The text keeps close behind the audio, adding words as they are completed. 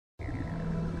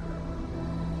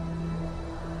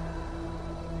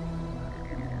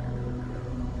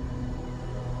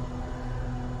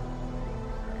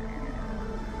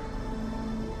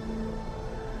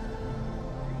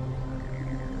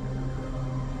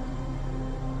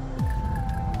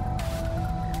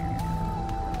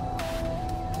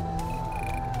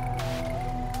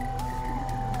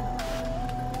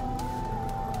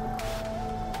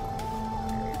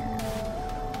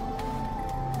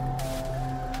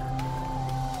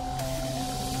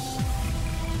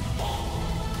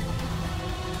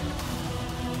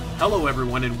Hello,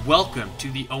 everyone, and welcome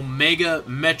to the Omega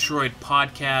Metroid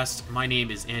Podcast. My name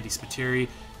is Andy Spiteri,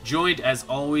 joined as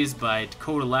always by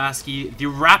Dakota Lasky, the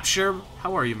Rapture.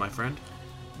 How are you, my friend?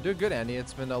 Doing good, Andy.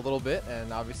 It's been a little bit,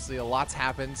 and obviously a lot's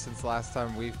happened since the last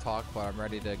time we've talked, but I'm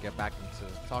ready to get back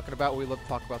into talking about what we love to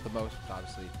talk about the most, which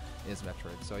obviously is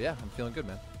Metroid. So yeah, I'm feeling good,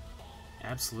 man.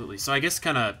 Absolutely. So I guess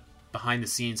kind of behind the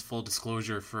scenes, full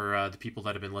disclosure for the people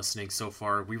that have been listening so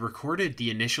far, we recorded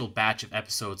the initial batch of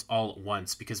episodes all at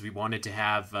once because we wanted to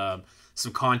have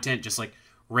some content just like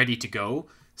ready to go.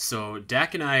 So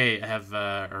Dak and I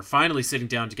are finally sitting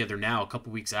down together now, a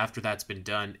couple weeks after that's been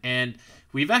done, and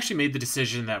we've actually made the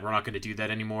decision that we're not going to do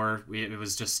that anymore. It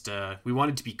was just we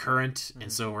wanted to be current, and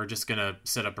so we're just going to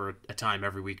set up a time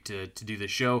every week to do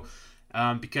this show,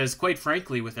 because quite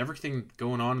frankly, with everything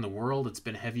going on in the world, it's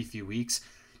been a heavy few weeks.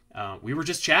 We were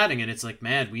just chatting, and it's like,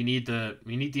 man, we need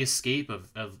the escape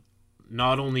of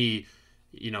not only,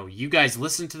 you guys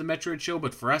listen to the Metroid show,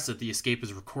 but for us, the escape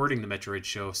is recording the Metroid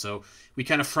show. So we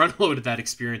kind of front loaded that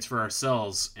experience for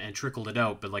ourselves and trickled it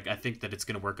out. But like, I think that it's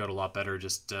going to work out a lot better.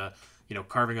 Just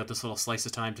carving out this little slice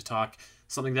of time to talk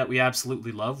something that we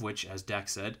absolutely love, which, as Dak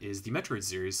said, is the Metroid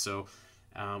series. So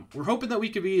we're hoping that we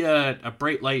could be a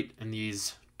bright light in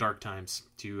these dark times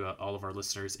to all of our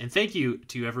listeners. And thank you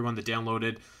to everyone that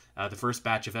downloaded the first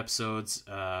batch of episodes.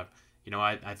 I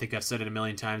think I've said it a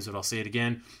million times, but I'll say it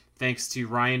again. Thanks to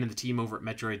Ryan and the team over at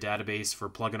Metroid Database for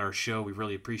plugging our show. We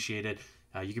really appreciate it.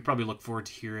 You could probably look forward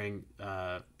to hearing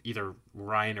either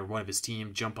Ryan or one of his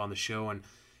team jump on the show and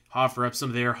offer up some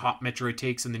of their hot Metroid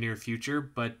takes in the near future.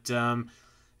 But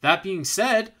that being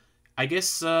said, I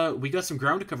guess we got some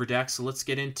ground to cover, Dax, so let's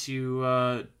get into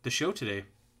the show today.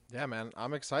 Yeah, man,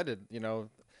 I'm excited.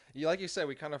 Like you said,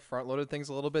 we kind of front-loaded things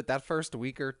a little bit. That first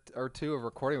week or two of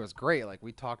recording was great. Like,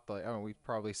 we talked, we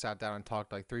probably sat down and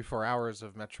talked like 3-4 hours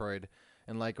of Metroid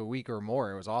in like a week or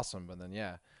more. It was awesome. But then,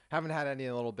 yeah, haven't had any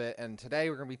in a little bit. And today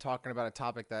we're going to be talking about a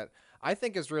topic that I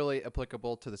think is really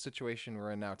applicable to the situation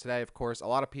we're in now. Today, of course, a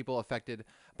lot of people affected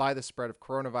by the spread of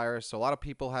coronavirus. So a lot of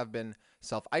people have been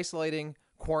self-isolating,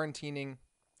 quarantining.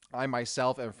 I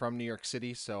myself am from New York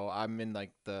City, so I'm in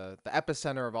like the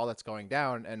epicenter of all that's going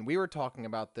down. And we were talking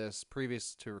about this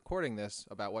previous to recording this,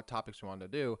 about what topics we wanted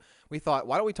to do. We thought,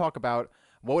 why don't we talk about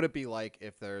what would it be like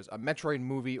if there's a Metroid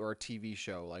movie or a TV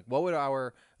show? Like, what would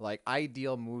our like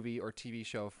ideal movie or TV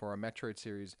show for a Metroid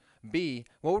series be?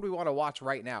 What would we want to watch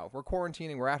right now? If we're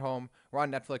quarantining, we're at home, we're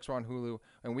on Netflix, we're on Hulu,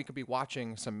 and we could be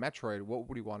watching some Metroid. What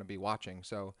would we want to be watching?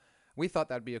 So we thought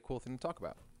that'd be a cool thing to talk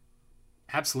about.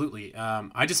 Absolutely.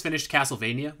 I just finished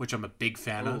Castlevania, which I'm a big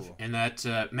fan of. And that,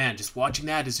 man, just watching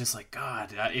that is just like,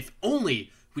 God, if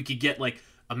only we could get like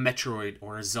a Metroid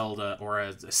or a Zelda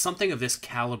or something of this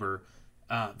caliber,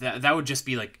 that would just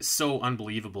be like so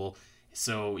unbelievable.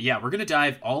 So yeah, we're going to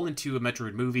dive all into a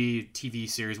Metroid movie, TV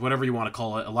series, whatever you want to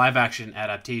call it, a live action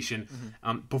adaptation.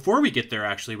 Before we get there,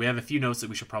 actually, we have a few notes that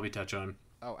we should probably touch on.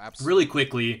 Oh, absolutely. Really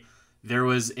quickly, there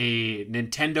was a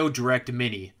Nintendo Direct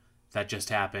Mini that just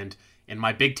happened. And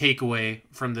my big takeaway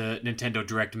from the Nintendo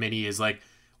Direct Mini is like,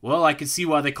 well, I can see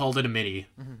why they called it a mini.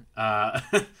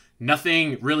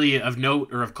 Nothing really of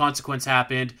note or of consequence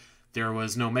happened. There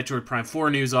was no Metroid Prime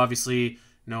 4 news, obviously.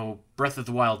 No Breath of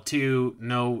the Wild 2.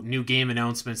 No new game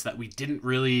announcements that we didn't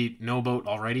really know about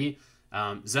already.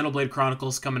 Xenoblade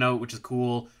Chronicles coming out, which is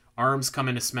cool. ARMS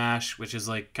coming to Smash, which is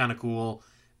like kind of cool.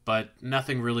 But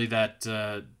nothing really that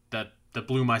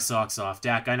blew my socks off.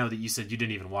 Dak, I know that you said you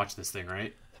didn't even watch this thing,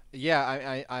 right?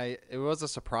 Yeah, I it was a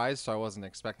surprise, so I wasn't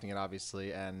expecting it,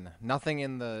 obviously, and nothing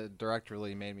in the direct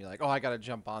really made me like, oh, I gotta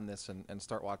jump on this and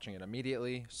start watching it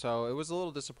immediately. So it was a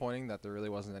little disappointing that there really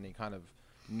wasn't any kind of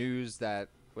news that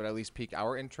would at least pique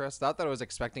our interest. Not that I was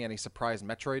expecting any surprise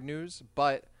Metroid news,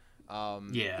 but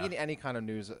any kind of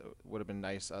news would have been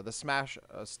nice. The Smash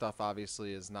stuff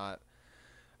obviously is not.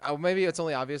 Maybe it's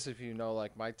only obvious if you know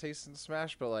like my taste in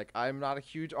Smash, but like I'm not a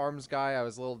huge ARMS guy. I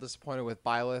was a little disappointed with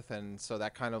Byleth, and so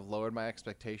that kind of lowered my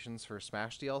expectations for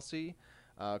Smash DLC.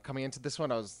 Coming into this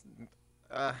one, I was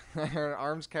an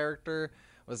ARMS character,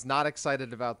 was not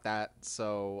excited about that.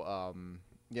 So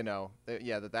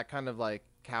that kind of like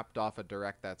capped off a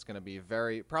direct that's going to be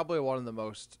probably one of the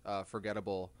most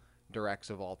forgettable directs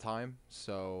of all time.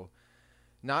 So.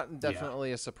 Not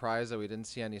definitely a surprise that we didn't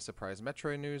see any surprise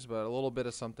Metroid news, but a little bit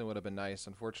of something would have been nice.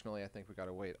 Unfortunately, I think we got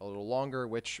to wait a little longer,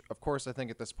 which, of course, I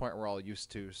think at this point we're all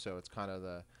used to, so it's kind of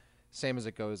the same as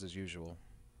it goes as usual.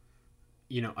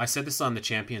 I said this on the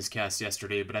Champions Cast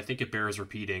yesterday, but I think it bears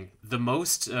repeating. The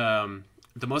most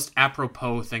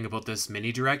apropos thing about this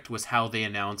mini direct was how they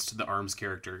announced the ARMS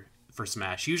character for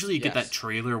Smash. Usually you get that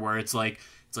trailer where it's like,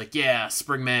 yeah,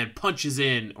 Springman punches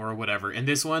in or whatever. And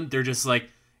this one, they're just like,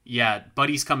 Yeah,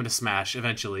 Buddy's coming to Smash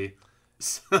eventually.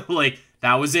 So, like,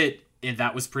 that was it. And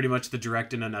that was pretty much the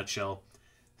direct in a nutshell.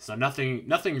 So nothing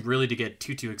really to get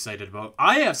too excited about.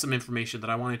 I have some information that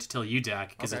I wanted to tell you, Dak,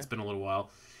 because Okay. it's been a little while.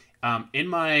 In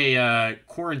my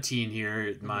quarantine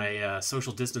here, Hmm. my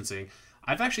social distancing,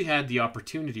 I've actually had the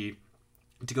opportunity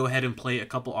to go ahead and play a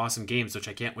couple awesome games, which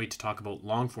I can't wait to talk about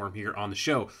long form here on the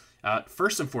show.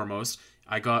 First and foremost,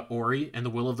 I got Ori and the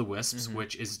Will of the Wisps, Hmm.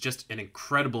 which is just an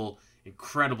incredible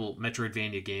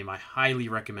Metroidvania game. I highly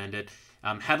recommend it.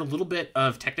 Had a little bit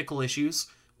of technical issues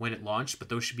when it launched, but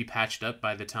those should be patched up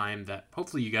by the time that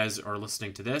hopefully you guys are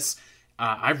listening to this.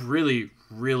 I've really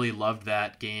loved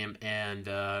that game and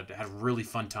had a really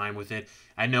fun time with it.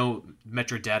 I know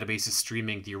Metroid Database is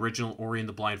streaming the original Ori and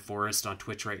the Blind Forest on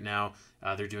Twitch right now.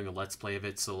 They're doing a Let's Play of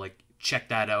it, so like check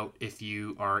that out if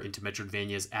you are into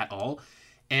Metroidvanias at all.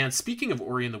 And speaking of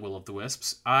Ori and the Will of the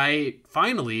Wisps, I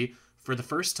finally, for the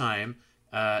first time,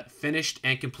 finished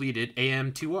and completed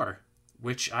AM2R,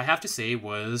 which I have to say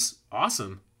was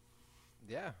awesome.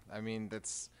 Yeah, I mean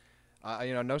that's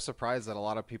no surprise that a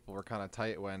lot of people were kind of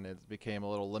tight when it became a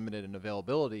little limited in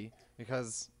availability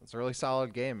because it's a really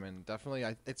solid game and definitely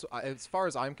it's as far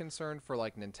as I'm concerned for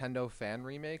like Nintendo fan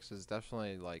remakes is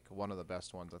definitely like one of the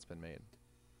best ones that's been made.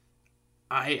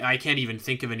 I can't even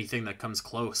think of anything that comes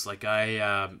close. Like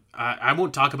I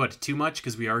won't talk about it too much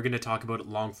because we are going to talk about it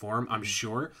long form, I'm Hmm.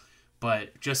 sure.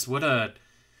 But just what a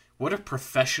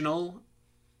professional,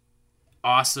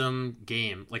 awesome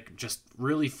game. Like just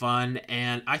really fun,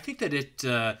 and I think that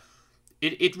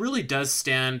it really does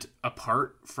stand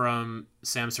apart from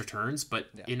Samus Returns, but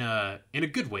Yeah. in a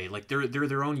good way. Like they're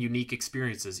their own unique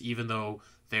experiences, even though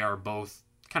they are both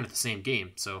kind of the same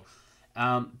game. So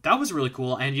that was really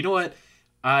cool. And you know what?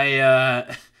 I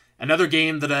another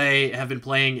game that I have been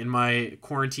playing in my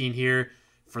quarantine here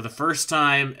for the first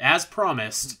time, as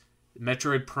promised,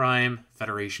 Metroid Prime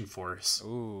Federation Force.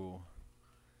 Ooh,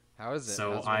 how is it?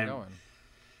 So How's it been I'm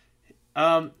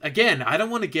going? again, I don't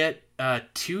want to get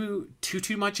too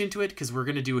much into it because we're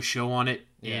gonna do a show on it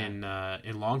Yeah.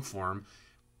 in long form,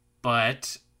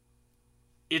 but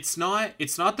it's not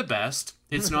the best.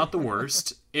 It's not the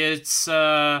worst. It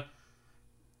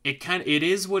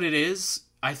is what it is.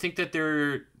 I think that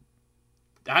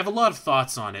I have a lot of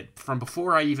thoughts on it from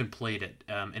before I even played it,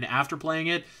 and after playing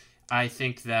it, I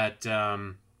think that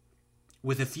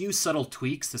with a few subtle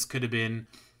tweaks, this could have been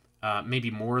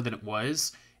maybe more than it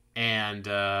was, and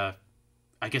I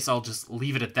guess I'll just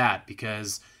leave it at that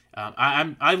because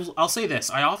I'll say this: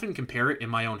 I often compare it in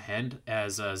my own head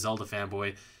as a Zelda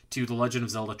fanboy to The Legend of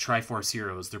Zelda Triforce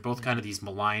Heroes. They're both kind Hmm. of these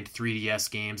maligned 3DS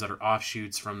games that are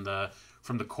offshoots from the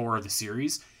core of the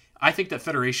series. I think that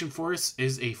Federation Force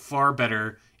is a far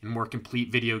better and more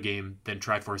complete video game than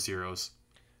Triforce Heroes.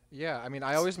 Yeah, I mean,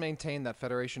 I always maintain that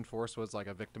Federation Force was like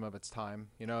a victim of its time.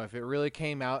 You know, if it really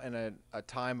came out in a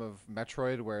time of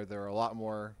Metroid where there are a lot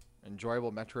more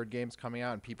enjoyable Metroid games coming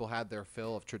out and people had their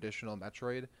fill of traditional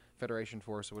Metroid, Federation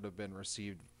Force would have been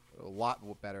received a lot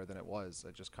better than it was.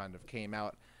 It just kind of came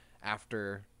out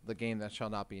after the game that shall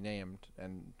not be named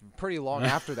and pretty long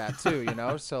after that too, you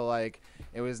know? So like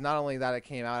it was not only that it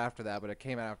came out after that, but it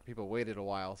came out after people waited a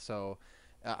while. So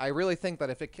I really think that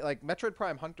if it like Metroid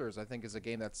Prime Hunters, I think is a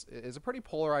game that's is a pretty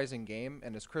polarizing game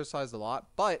and is criticized a lot.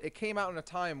 But it came out in a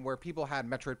time where people had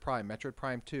Metroid Prime, Metroid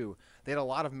Prime Two. They had a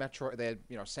lot of Metroid. They had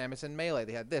Samus and Melee.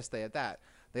 They had this. They had that.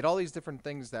 They had all these different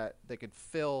things that they could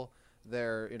fill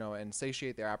their and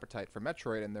satiate their appetite for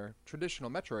Metroid and their traditional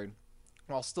Metroid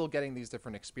while still getting these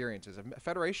different experiences. If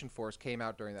Federation Force came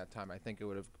out during that time, I think it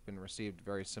would have been received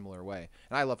very similar way.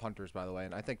 And I love Hunters, by the way,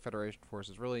 and I think Federation Force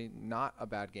is really not a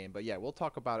bad game. But yeah, we'll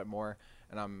talk about it more,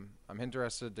 and I'm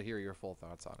interested to hear your full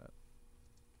thoughts on it.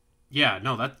 Yeah,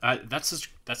 no, that's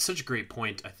such a great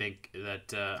point. I think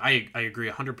that I agree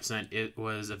 100%. It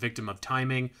was a victim of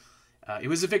timing. It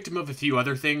was a victim of a few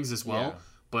other things as Yeah. well,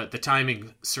 but the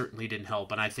timing certainly didn't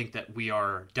help. And I think that we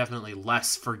are definitely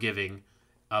less forgiving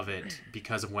of it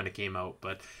because of when it came out.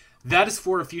 But that is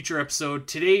for a future episode.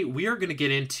 Today we are going to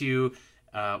get into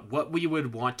what we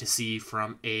would want to see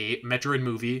from a Metroid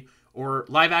movie or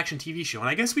live action TV show. And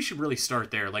I guess we should really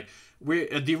start there. Like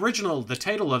the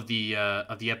title of the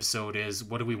episode is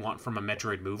 "What do we want from a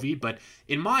Metroid movie?" But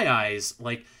in my eyes,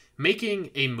 like making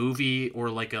a movie or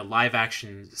like a live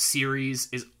action series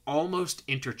is almost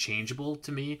interchangeable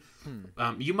to me.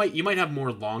 Hmm. You might have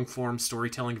more long form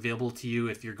storytelling available to you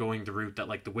if you're going the route that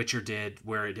like The Witcher did,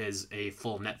 where it is a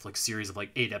full Netflix series of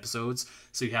like 8 episodes.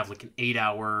 So you have like an 8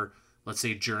 hour, let's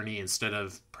say, journey instead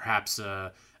of perhaps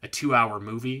a 2 hour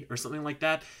movie or something like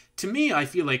that. To me, I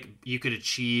feel like you could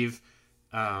achieve.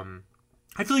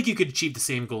 I feel like you could achieve the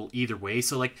same goal either way.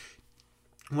 So like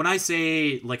when I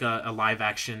say like a live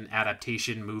action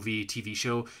adaptation movie, TV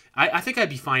show, I think I'd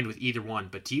be fine with either one.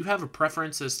 But do you have a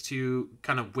preference as to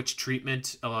kind of which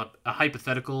treatment a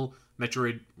hypothetical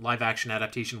Metroid live action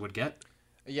adaptation would get?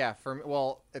 Yeah,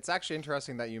 well, it's actually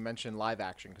interesting that you mentioned live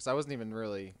action because I wasn't even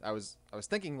really I was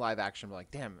thinking live action, but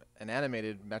like, damn, an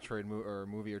animated Metroid or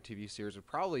movie or TV series would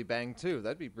probably bang too.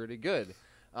 That'd be pretty good.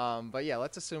 But yeah,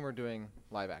 let's assume we're doing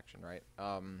live action, right?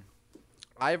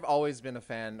 I've always been a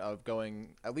fan of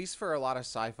going, at least for a lot of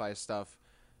sci-fi stuff,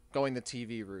 going the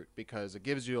TV route because it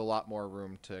gives you a lot more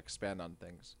room to expand on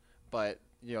things. But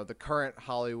the current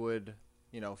Hollywood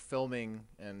filming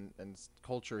and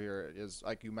culture here is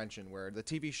like you mentioned, where the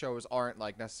TV shows aren't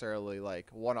like necessarily like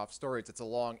one-off stories. It's a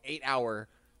long 8-hour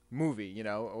movie,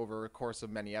 over a course of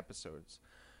many episodes.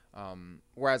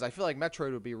 Whereas I feel like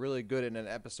Metroid would be really good in an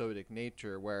episodic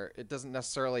nature where it doesn't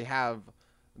necessarily have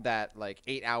that like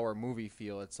 8-hour movie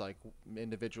feel. It's like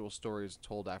individual stories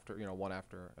told after, one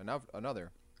after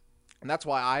another. And that's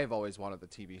why I've always wanted the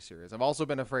TV series. I've also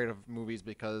been afraid of movies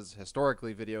because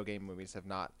historically video game movies have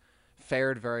not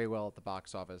fared very well at the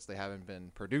box office. They haven't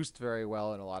been produced very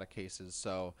well in a lot of cases.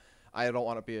 So I don't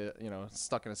want to be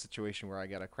stuck in a situation where I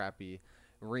get a crappy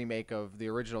remake of the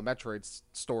original Metroid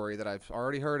story that I've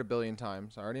already heard a billion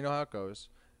times. I already know how it goes,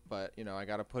 but I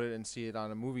got to put it and see it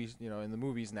on a movie, in the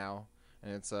movies now.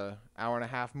 And it's a hour and a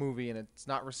half movie, and it's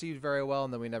not received very well,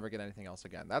 and then we never get anything else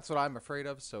again. That's what I'm afraid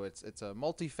of. So it's a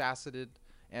multifaceted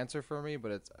answer for me,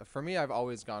 but for me, I've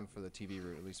always gone for the TV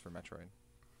route, at least for Metroid.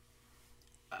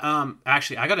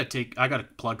 Actually, I gotta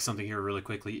plug something here really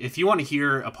quickly. If you want to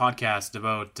hear a podcast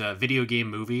about video game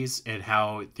movies and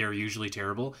how they're usually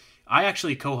terrible, I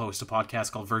actually co-host a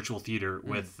podcast called Virtual Theater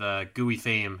with Gooey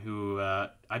Fame, who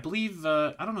I believe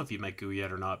I don't know if you've met Gooey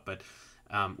yet or not, but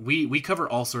we cover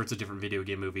all sorts of different video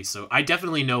game movies. So I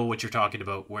definitely know what you're talking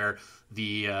about, where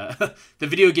the the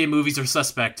video game movies are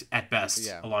suspect at best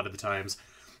a lot of the times.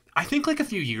 I think like a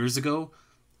few years ago.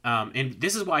 And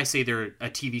this is why I say they're a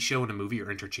TV show and a movie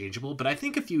are interchangeable. But I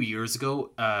think a few years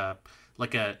ago,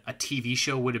 like a TV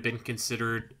show would have been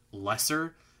considered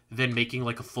lesser than making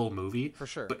like a full movie. For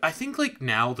sure. But I think like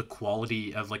now the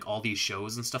quality of like all these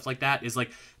shows and stuff like that is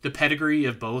like the pedigree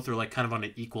of both are like kind of on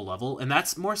an equal level. And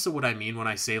that's more so what I mean when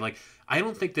I say like, I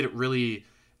don't think that it really,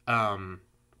 I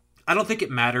don't think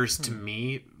it matters to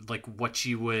me like what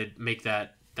you would make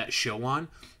that show on.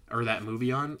 Or that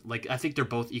movie on. Like, I think they're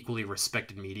both equally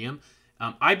respected medium.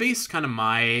 I based kind of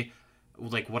my,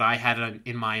 like, what I had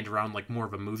in mind around, like, more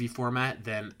of a movie format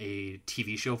than a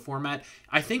TV show format.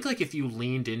 I think, like, if you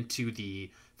leaned into the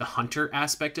hunter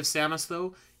aspect of Samus,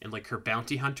 though, and, like, her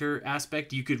bounty hunter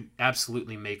aspect, you could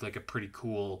absolutely make, like, a pretty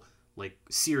cool, like,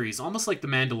 series. Almost like The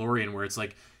Mandalorian, where it's,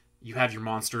 like, you have your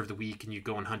monster of the week and you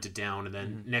go and hunt it down, and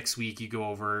then next week you go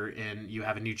over and you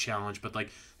have a new challenge, but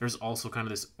like there's also kind of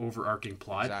this overarching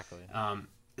plot. Exactly.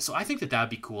 So I think that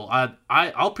that'd be cool.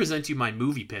 I'll present you my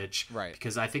movie pitch, right?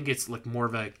 Because I think it's like more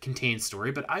of a contained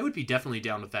story, but I would be definitely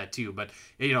down with that too. But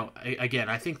again,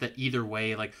 I think that either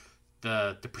way, like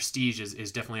the prestige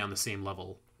is definitely on the same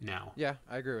level now. Yeah,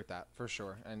 I agree with that for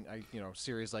sure. And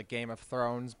series like Game of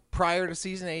Thrones prior to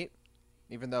season 8.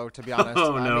 Even though, to be honest,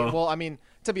 I mean,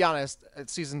 to be honest,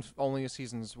 seasons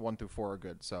 1 through 4 are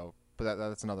good. So, but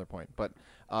that's another point. But,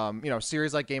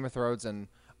 series like Game of Thrones and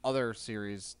other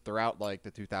series throughout like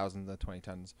the 2000s, the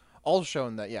 2010s, all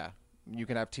shown that you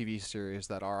can have TV series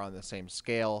that are on the same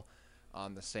scale,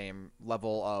 on the same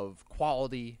level of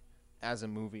quality as a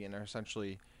movie, and are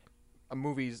essentially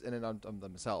movies in and of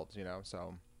themselves.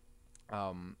 So.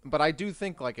 But I do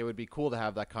think like it would be cool to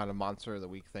have that kind of monster of the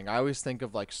week thing. I always think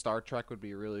of like Star Trek would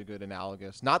be really good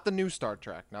analogous. Not the new Star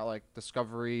Trek, not like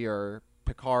Discovery or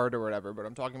Picard or whatever, but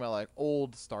I'm talking about like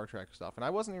old Star Trek stuff. And I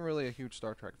wasn't really a huge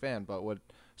Star Trek fan, but what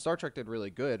Star Trek did really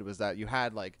good was that you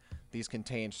had like these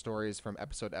contained stories from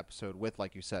episode to episode with,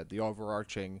 like you said, the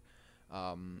overarching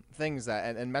things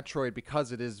that and Metroid,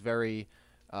 because it is very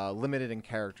limited in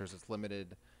characters, it's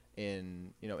limited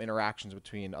in interactions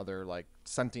between other like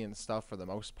sentient stuff for the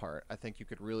most part. I think you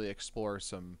could really explore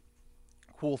some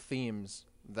cool themes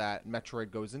that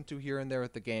Metroid goes into here and there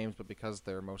with the games, but because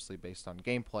they're mostly based on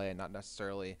gameplay and not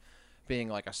necessarily being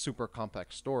like a super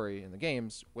complex story in the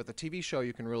games, with a TV show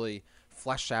you can really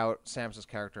flesh out Samus's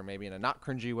character maybe in a not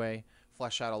cringy way,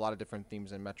 flesh out a lot of different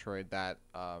themes in Metroid that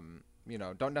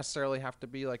don't necessarily have to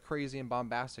be like crazy and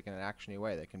bombastic in an actiony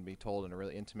way. They can be told in a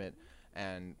really intimate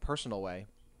and personal way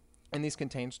in these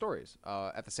contained stories.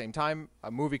 At the same time,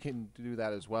 a movie can do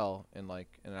that as well in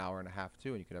like an hour and a half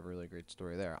too, and you could have a really great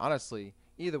story there. Honestly,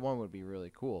 either one would be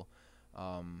really cool.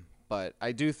 But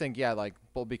I do think, yeah, like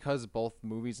because both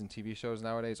movies and TV shows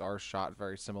nowadays are shot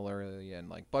very similarly and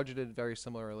like budgeted very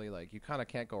similarly, like you kind of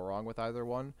can't go wrong with either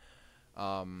one.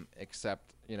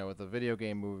 Except, with a video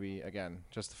game movie, again,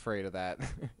 just afraid of that.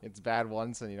 It's bad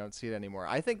once and you don't see it anymore.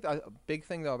 I think a big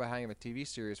thing though about having a TV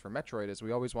series for Metroid is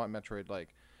we always want Metroid,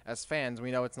 like, as fans,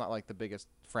 we know it's not like the biggest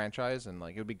franchise, and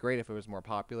like it would be great if it was more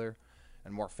popular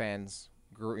and more fans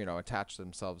grew, attached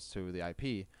themselves to the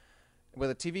IP. With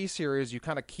a TV series, you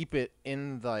kind of keep it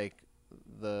in like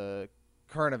the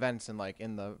current events and like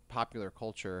in the popular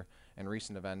culture and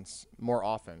recent events more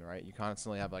often, right? You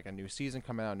constantly have like a new season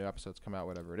coming out, new episodes come out,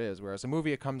 whatever it is. Whereas a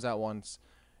movie, it comes out once,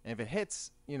 and if it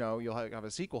hits, you'll have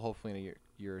a sequel hopefully in a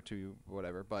year or two,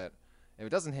 whatever. But if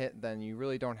it doesn't hit, then you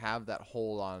really don't have that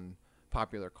hold on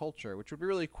popular culture, which would be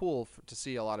really cool to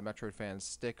see a lot of Metroid fans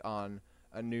stick on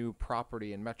a new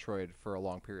property in Metroid for a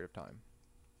long period of time.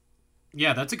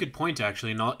 Yeah, that's a good point,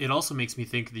 actually. And it also makes me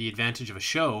think the advantage of a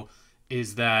show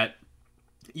is that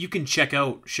you can check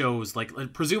out shows like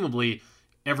presumably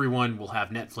everyone will have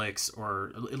Netflix,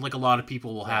 or like a lot of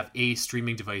people will have a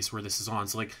streaming device where this is on.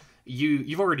 So like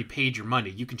you've already paid your money.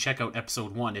 You can check out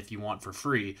episode 1 if you want for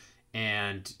free.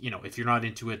 And, if you're not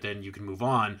into it, then you can move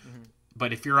on. Mm-hmm.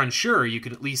 But if you're unsure, you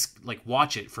can at least like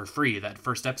watch it for free. That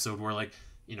first episode where like,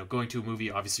 going to a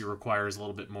movie obviously requires a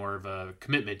little bit more of a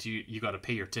commitment. You got to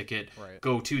pay your ticket, right,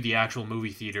 go to the actual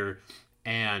movie theater,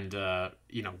 and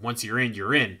once you're in,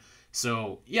 you're in.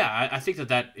 So yeah, I think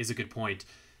that is a good point.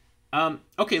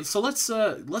 Okay, so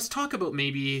let's talk about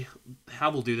maybe how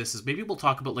we'll do this is maybe we'll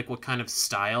talk about like what kind of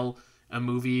style a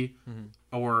movie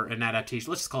or an adaptation.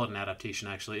 Let's just call it an adaptation.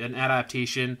 Actually, an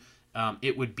adaptation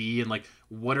it would be, and like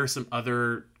what are some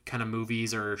other kind of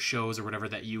movies or shows or whatever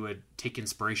that you would take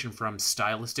inspiration from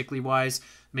stylistically wise.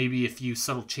 Maybe a few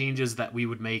subtle changes that we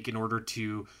would make in order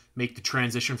to make the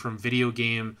transition from video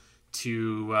game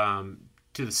to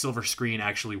the silver screen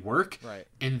actually work. Right.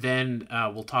 And then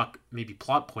we'll talk maybe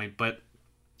plot point. But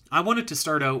I wanted to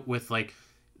start out with like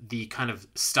the kind of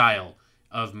style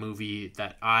of movie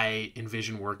that I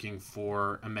envision working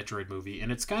for a Metroid movie.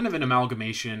 And it's kind of an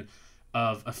amalgamation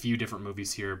of a few different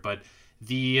movies here. But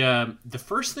the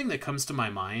first thing that comes to my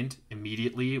mind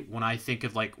immediately when I think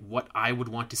of like what I would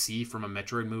want to see from a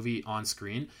Metroid movie on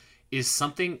screen is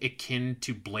something akin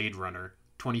to Blade Runner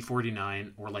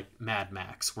 2049 or like Mad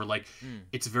Max, where like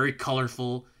it's very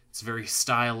colorful, it's very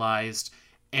stylized,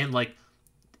 and like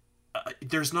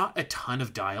there's not a ton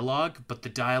of dialogue, but the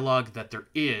dialogue that there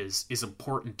is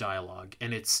important dialogue,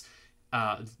 and it's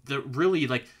the really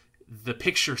like the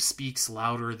picture speaks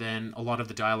louder than a lot of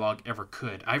the dialogue ever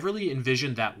could. I really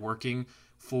envisioned that working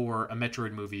for a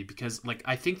Metroid movie because like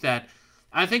I think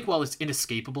while it's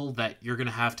inescapable that you're going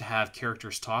to have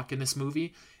characters talk in this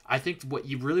movie, I think what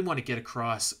you really want to get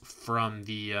across from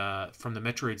the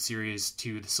Metroid series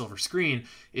to the silver screen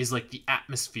is like the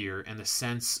atmosphere and the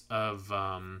sense of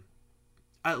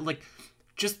like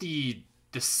just the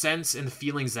sense and the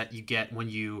feelings that you get when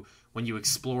you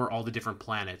explore all the different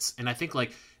planets. And I think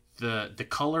like the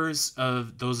colors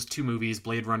of those two movies,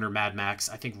 Blade Runner, Mad Max,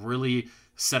 I think really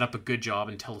set up a good job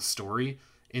and tell a story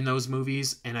in those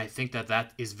movies. And I think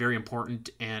that is very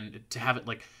important, and to have it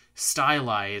like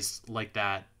stylized like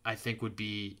that I think would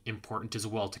be important as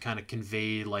well, to kind of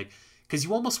convey like, because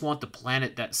you almost want the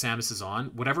planet that Samus is on,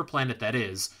 whatever planet that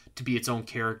is, to be its own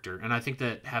character. And I think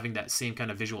that having that same kind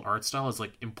of visual art style is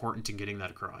like important in getting that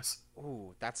across.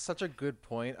 Ooh, that's such a good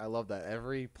point. I love that.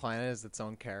 Every planet is its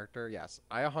own character. Yes,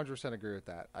 I 100% agree with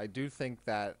that. I do think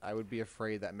that I would be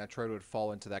afraid that Metroid would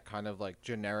fall into that kind of like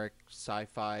generic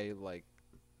sci-fi like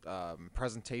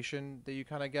presentation that you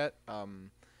kind of get.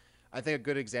 I think a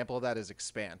good example of that is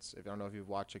Expanse. I don't know if you've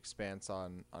watched Expanse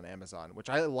on Amazon, which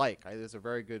I like. It's a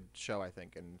very good show, I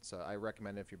think, and so I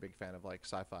recommend it if you're a big fan of like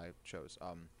sci-fi shows.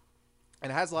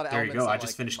 And it has a lot of there elements. There you go. That, I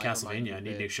just finished Castlevania. I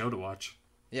need a new show to watch.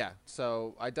 Yeah,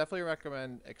 so I definitely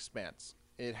recommend Expanse.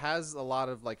 It has a lot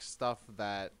of like stuff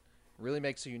that really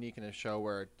makes it unique in a show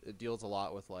where it deals a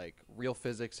lot with like real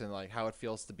physics and like how it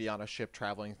feels to be on a ship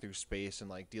traveling through space and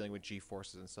like dealing with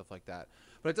G-forces and stuff like that.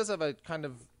 But it does have a kind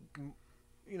of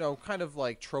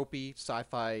like tropey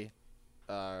sci-fi,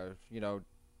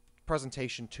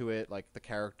 presentation to it, like the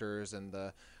characters and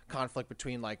the conflict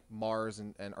between like Mars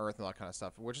and Earth and all that kind of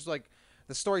stuff, which is like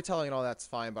the storytelling and all that's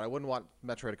fine, but I wouldn't want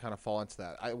Metroid to kind of fall into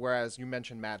that. Whereas you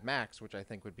mentioned Mad Max, which I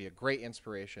think would be a great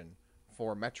inspiration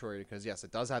for Metroid, because yes,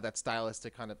 it does have that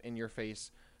stylistic kind of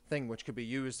in-your-face thing, which could be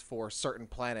used for certain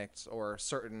planets or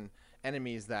certain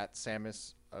enemies that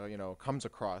Samus comes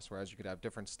across, whereas you could have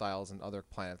different styles in other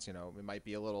planets. It might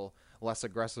be a little less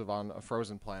aggressive on a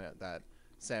frozen planet that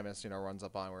Samus, runs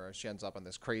up on, where she ends up on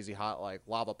this crazy hot like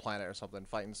lava planet or something,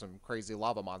 fighting some crazy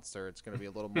lava monster. It's going to be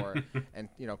a little more and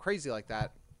crazy like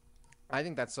that. I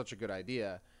think that's such a good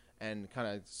idea, and kind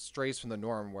of strays from the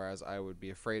norm. Whereas I would be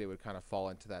afraid it would kind of fall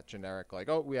into that generic, like,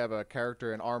 oh, we have a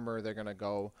character in armor, they're going to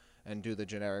go and do the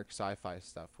generic sci-fi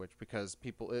stuff. Which, because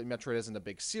Metroid isn't a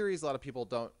big series, a lot of people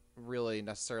don't really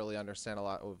necessarily understand a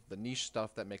lot of the niche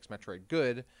stuff that makes Metroid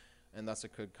good, and thus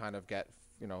it could kind of get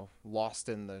lost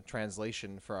in the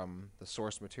translation from the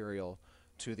source material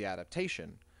to the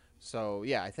adaptation. So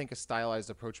yeah, I think a stylized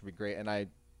approach would be great. And I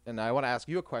want to ask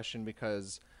you a question,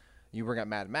 because you bring up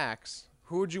Mad Max.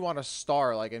 Who would you want to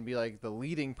star like and be like the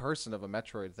leading person of a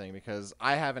Metroid thing? Because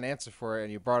I have an answer for it,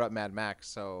 and you brought up Mad Max,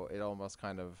 so it almost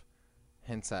kind of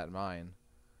hints at mine.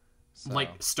 So, like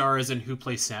star as in who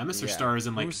plays Samus, or star as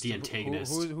in like the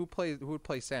antagonist? Who would play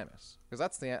Samus? Because I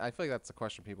feel like that's the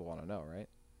question people want to know, right?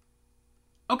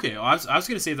 Okay, well, I was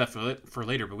going to save that for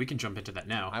later, but we can jump into that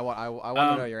now. I want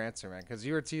to know your answer, man, because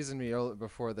you were teasing me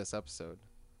before this episode.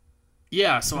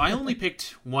 Yeah, so I only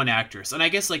picked one actress, and I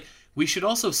guess like we should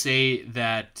also say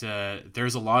that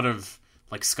there's a lot of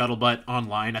like scuttlebutt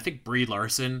online. I think Brie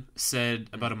Larson said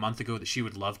about a month ago that she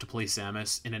would love to play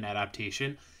Samus in an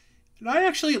adaptation, and I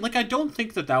actually I don't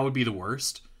think that would be the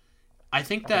worst. I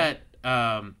think that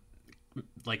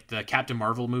like the Captain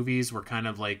Marvel movies were kind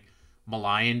of like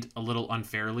maligned a little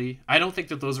unfairly. I don't think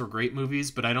that those were great movies,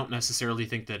 but I don't necessarily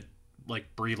think that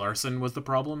like Brie Larson was the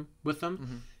problem with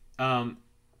them.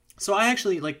 So I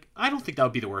actually I don't think that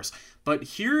would be the worst. But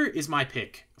here is my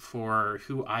pick for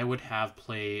who I would have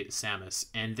play Samus,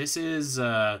 and this is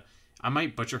I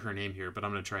might butcher her name here, but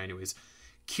I'm gonna try anyways.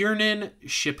 Kiernan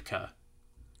Shipka.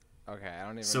 Okay, I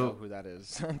don't even know who that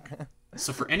is.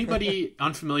 So for anybody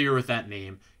unfamiliar with that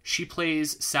name, she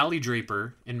plays Sally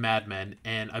Draper in Mad Men,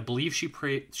 and I believe she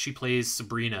plays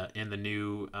Sabrina in the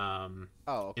new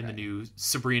in the new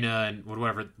Sabrina and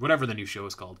whatever the new show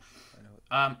is called.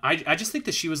 I just think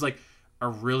that she was like a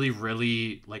really,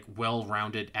 really like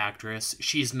well-rounded actress.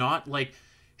 She's not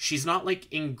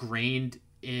ingrained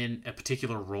in a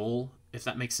particular role, if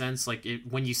that makes sense. Like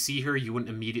when you see her, you wouldn't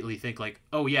immediately think like,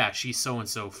 oh yeah, she's so and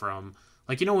so from.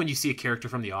 Like, when you see a character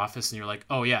from The Office and you're like,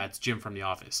 oh, yeah, it's Jim from The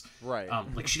Office. Right.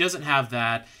 Like, she doesn't have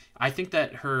that. I think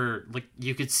that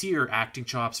you could see her acting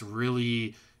chops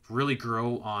really, really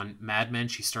grow on Mad Men.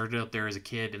 She started out there as a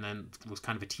kid and then was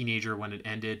kind of a teenager when it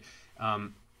ended.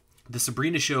 The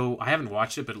Sabrina show, I haven't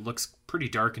watched it, but it looks pretty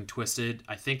dark and twisted.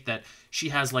 I think that she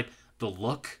has, like, the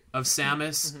look of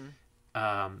Samus.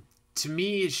 To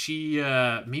me, she,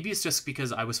 maybe it's just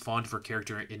because I was fond of her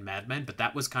character in Mad Men, but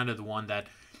that was kind of the one that,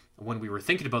 when we were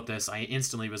thinking about this, I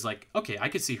instantly was like, okay, I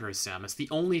could see her as Samus. The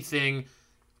only thing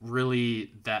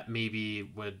really that maybe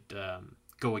would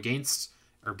go against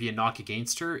or be a knock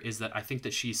against her is that I think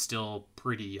that she's still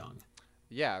pretty young.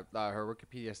 Yeah, her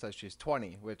Wikipedia says she's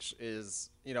 20, which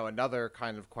is, another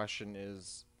kind of question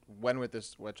is when would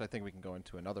this, which I think we can go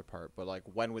into another part, but like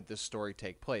when would this story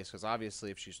take place? Because obviously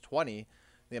if she's 20,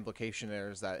 the implication there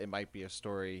is that it might be a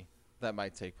story that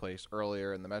might take place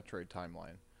earlier in the Metroid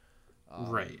timeline.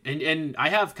 Right, and I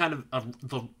have kind of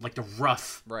a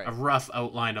rough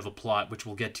outline of a plot, which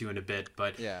we'll get to in a bit.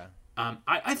 But yeah,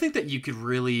 I think that you could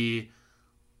really,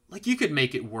 you could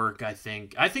make it work. I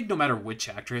think no matter which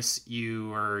actress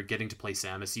you are getting to play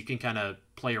Samus, you can kind of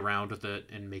play around with it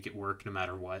and make it work no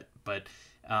matter what. But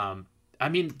I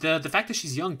mean, the fact that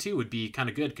she's young too would be kind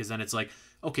of good, because then it's like,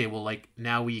 okay, well, like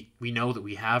now we know that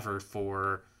we have her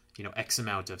for X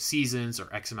amount of seasons or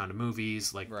X amount of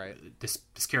movies. Like this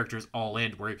character is all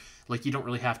in, where like you don't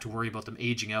really have to worry about them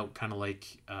aging out, kind of like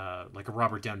a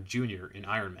Robert Downey Jr. in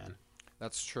Iron Man.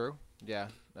 That's true. Yeah,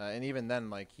 and even then,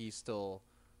 like he still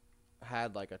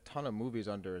had like a ton of movies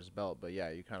under his belt. But yeah,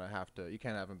 you kind of have to. You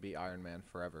can't have him be Iron Man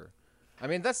forever. I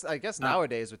mean, I guess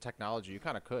nowadays with technology, you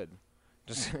kind of could.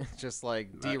 Just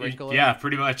like de-wrinkle him. Yeah,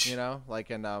 pretty much.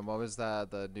 Like in what was that,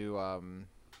 the new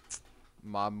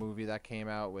mob movie that came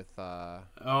out with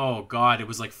oh god, it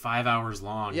was like 5 hours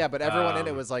long. Yeah, but everyone in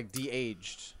it was like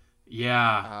de-aged.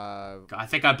 Yeah. I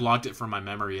think I blocked it from my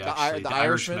memory, actually. The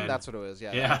Irishman, that's what it was.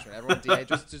 Yeah. Everyone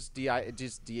just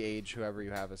de-age whoever you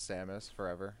have as Samus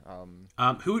forever.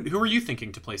 Who are you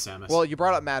thinking to play Samus? Well, you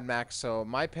brought up Mad Max, so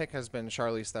my pick has been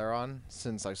Charlize Theron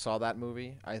since I saw that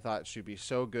movie. I thought she'd be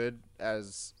so good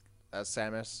as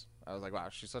Samus. I was like, wow,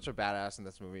 she's such a badass in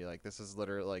this movie. Like, this is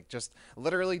literally like just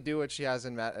literally do what she has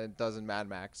does in Mad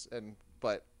Max,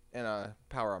 but in a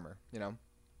power armor.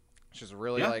 She's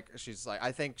really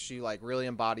I think she like really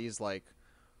embodies like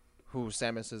who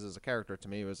Samus is as a character. To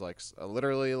me, it was like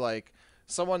literally like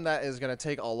someone that is gonna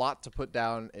take a lot to put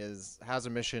down, has a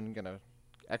mission, gonna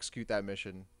execute that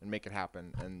mission and make it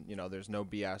happen. And there's no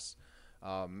BS,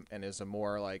 and is a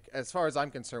more like, as far as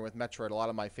I'm concerned with Metroid, a lot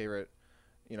of my favorite,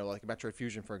 like Metroid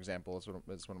Fusion, for example, is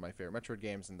one of my favorite Metroid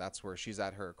games, and that's where she's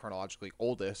at her chronologically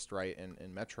oldest, right,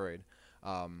 in Metroid.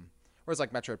 Whereas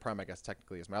like Metroid Prime, I guess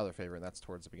technically is my other favorite, and that's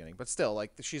towards the beginning. But still,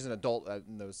 like she's an adult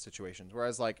in those situations.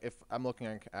 Whereas like if I'm looking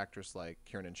at an actress like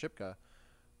Kiernan Shipka,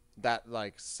 that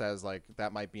like says like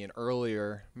that might be an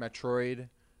earlier Metroid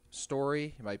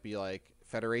story. It might be like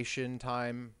Federation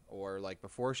time, or like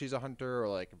before she's a hunter, or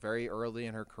like very early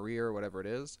in her career, or whatever it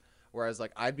is. Whereas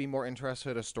like I'd be more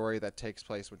interested in a story that takes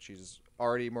place when she's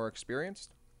already more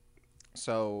experienced.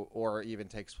 So, or even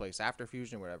takes place after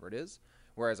Fusion, whatever it is.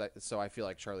 Whereas I feel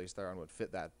like Charlize Theron would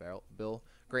fit that bill.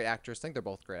 Great actress. I think they're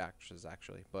both great actresses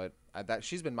actually. But that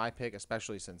she's been my pick,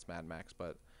 especially since Mad Max.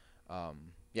 But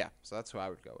yeah, so that's who I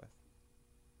would go with.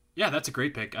 Yeah, that's a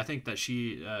great pick. I think that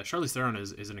Charlize Theron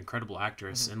is an incredible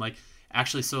actress, and like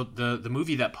actually, so the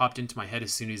movie that popped into my head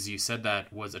as soon as you said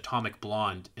that was Atomic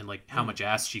Blonde, and like how much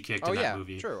ass she kicked in that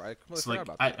movie. True. I completely so forgot like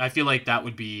about that. I feel like that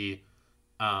would be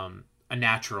a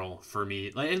natural for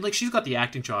me, and like she's got the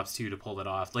acting chops too to pull that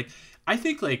off. Like I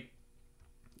think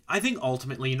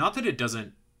ultimately, not that it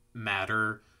doesn't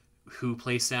matter who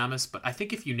plays Samus, but I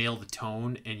think if you nail the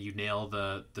tone and you nail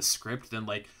the script, then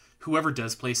like whoever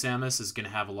does play Samus is going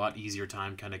to have a lot easier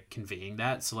time kind of conveying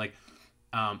that. So like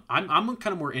I'm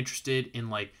kind of more interested in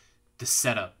like the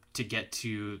setup to get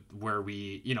to where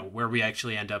we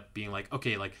actually end up being like,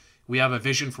 okay, like we have a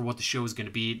vision for what the show is going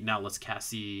to be. Now let's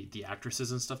cast the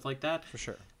actresses and stuff like that. For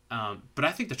sure. But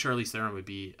I think that Charlize Theron would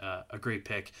be a great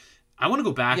pick. I want to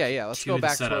go back. Yeah. Let's go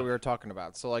back to setup. what we were talking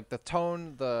about. So like the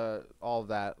tone, all of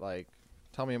that. Like,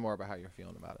 tell me more about how you're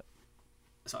feeling about it.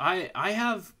 So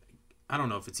I don't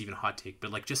know if it's even a hot take,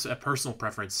 but like just a personal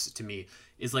preference to me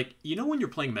is like, when you're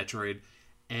playing Metroid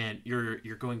and you're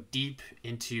going deep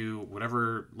into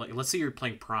whatever, like let's say you're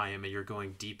playing Prime and you're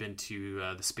going deep into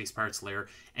the Space Pirates lair,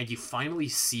 and you finally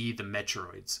see the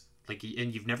Metroids, like,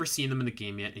 and you've never seen them in the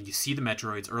game yet, and you see the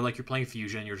Metroids, or like you're playing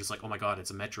Fusion and you're just like, oh my god,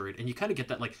 it's a Metroid, and you kind of get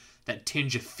that like that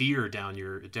tinge of fear down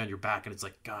your back, and it's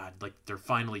like, god, like they're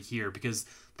finally here because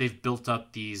they've built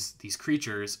up these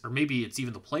creatures, or maybe it's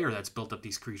even the player that's built up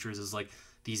these creatures as like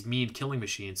these mean killing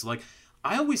machines. So like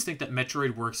I always think that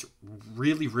Metroid works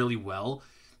really, really well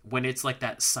when it's like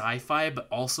that sci-fi, but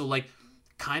also like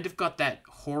kind of got that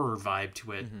horror vibe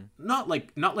to it. Not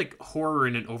like horror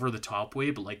in an over the top way,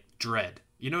 but like dread.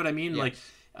 You know what I mean? Yes.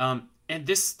 Like and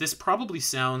this probably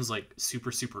sounds like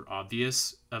super, super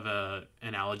obvious of a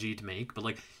analogy to make, but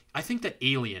like I think that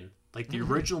Alien, like the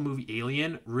original movie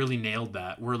Alien, really nailed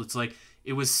that, where it's like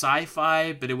it was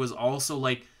sci-fi, but it was also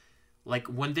like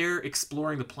when they're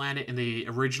exploring the planet and they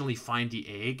originally find the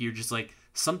egg, you're just like,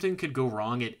 something could go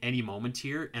wrong at any moment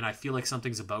here, and I feel like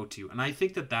something's about to. And I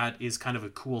think that is kind of a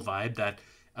cool vibe that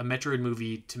a Metroid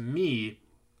movie, to me,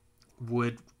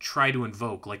 would try to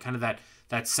invoke, like kind of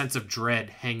that sense of dread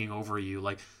hanging over you,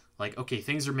 like okay,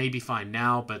 things are maybe fine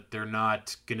now, but they're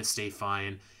not gonna stay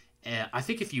fine. And I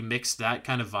think if you mix that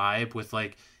kind of vibe with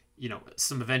like,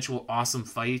 some eventual awesome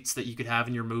fights that you could have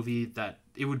in your movie, that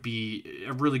it would be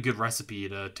a really good recipe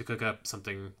to cook up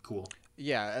something cool.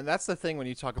 Yeah, and that's the thing when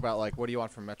you talk about like what do you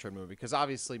want from a Metroid movie, because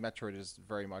obviously Metroid is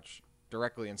very much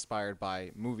directly inspired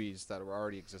by movies that were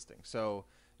already existing. So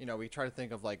we try to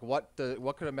think of like what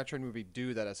could a Metroid movie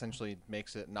do that essentially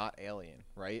makes it not Alien,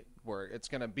 right? Where it's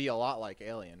going to be a lot like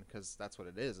Alien, because that's what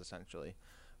it is essentially.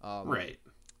 Right.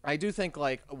 I do think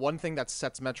like one thing that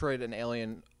sets Metroid and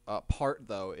Alien apart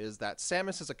though is that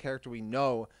Samus is a character we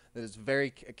know that is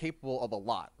very capable of a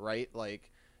lot, right?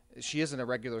 Like, she isn't a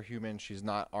regular human. She's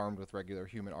not armed with regular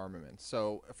human armament.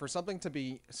 So for something to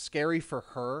be scary for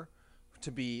her,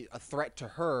 to be a threat to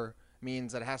her,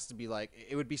 means that it has to be like,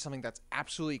 it would be something that's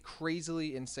absolutely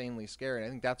crazily, insanely scary. And I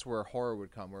think that's where horror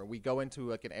would come, where we go into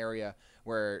like an area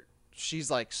where she's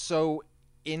like so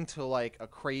into like a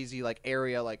crazy like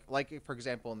area, like for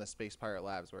example in the Space Pirate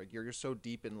labs, where you're so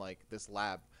deep in like this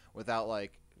lab without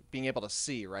like being able to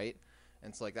see, right?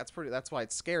 And so like that's why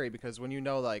it's scary, because when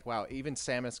like, wow, even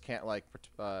Samus can't like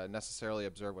necessarily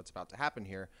observe what's about to happen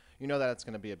here, that it's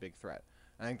going to be a big threat.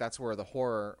 I think that's where the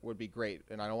horror would be great,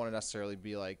 and I don't want to necessarily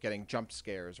be like getting jump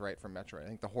scares right from Metroid. I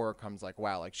think the horror comes like,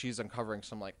 wow, like she's uncovering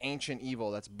some like ancient evil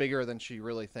that's bigger than she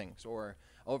really thinks, or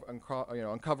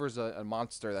uncovers a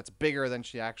monster that's bigger than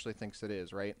she actually thinks it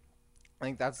is, right? I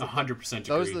think that's 100%.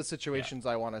 Those are the situations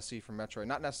I want to see from Metroid,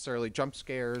 not necessarily jump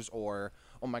scares or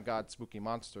oh my god, spooky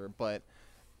monster, but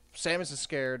Samus is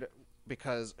scared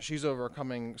because she's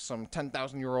overcoming some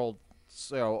 10,000-year-old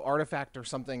artifact or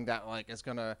something that like is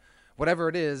gonna, whatever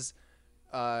it is,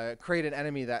 create an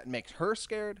enemy that makes her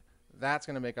scared. that's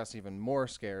going to make us even more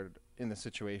scared in the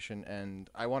situation. And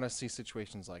I want to see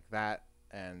situations like that.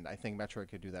 And I think Metroid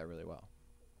could do that really well,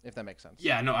 if that makes sense.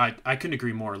 Yeah, no, I couldn't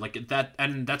agree more. Like that,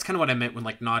 and that's kind of what I meant when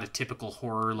like not a typical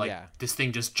horror. Like Yeah, this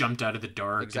thing just jumped out of the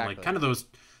dark, and like exactly. kind of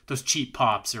those cheap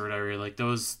pops or whatever. Like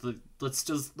those, let's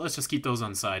just keep those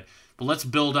on side. But let's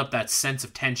build up that sense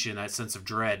of tension, that sense of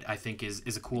dread. I think is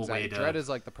a cool Exactly. way to. Dread is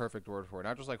like the perfect word for it.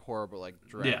 Not just like horror, but like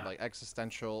dread, Yeah. like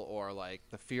existential, or like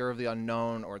the fear of the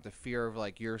unknown, or the fear of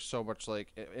like you're so much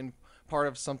like in part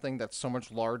of something that's so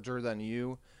much larger than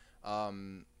you.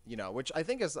 Which I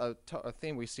think is a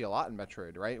theme we see a lot in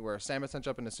Metroid, right? Where Samus ends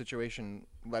up in a situation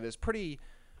that is pretty,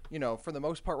 for the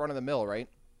most part, run of the mill, right?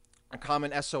 A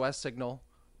common SOS signal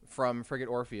from Frigate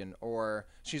Orpheon, or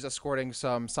she's escorting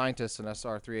some scientists in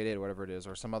SR-388 or whatever it is,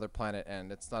 or some other planet,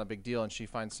 and it's not a big deal, and she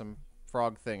finds some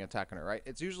frog thing attacking her, right?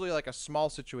 It's usually like a small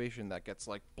situation that gets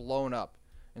like blown up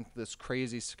into this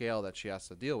crazy scale that she has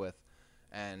to deal with.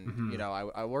 And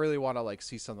I really want to like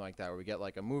see something like that, where we get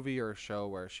like a movie or a show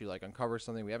where she like uncovers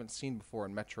something we haven't seen before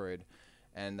in Metroid,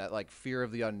 and that like fear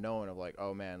of the unknown of like,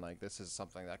 oh man, like this is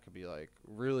something that could be like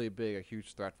really big, a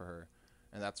huge threat for her,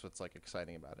 and that's what's like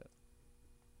exciting about it.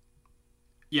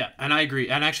 Yeah, and I agree.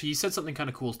 And actually, you said something kind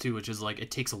of cool too, which is like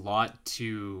it takes a lot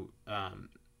to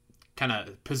kind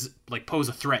of pose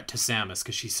a threat to Samus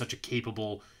because she's such a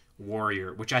capable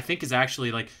warrior, which I think is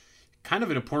actually like kind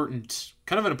of an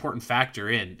important factor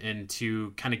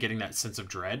into kind of getting that sense of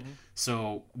dread. Mm-hmm.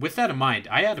 So with that in mind,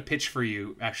 I had a pitch for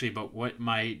you actually about what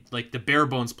my like the bare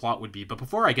bones plot would be. But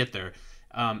before I get there,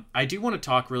 I do want to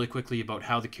talk really quickly about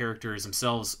how the characters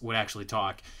themselves would actually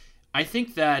talk. I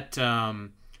think that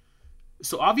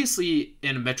so obviously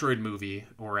in a Metroid movie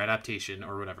or adaptation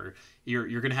or whatever,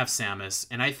 you're gonna have Samus,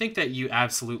 and I think that you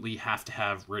absolutely have to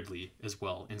have Ridley as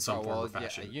well in some Oh form well, or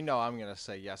fashion. yeah, I'm gonna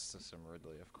say yes to some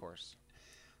Ridley, of course.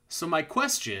 So my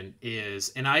question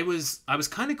is, and I was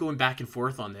kind of going back and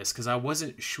forth on this because I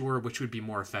wasn't sure which would be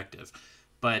more effective,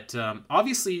 but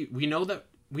obviously we know that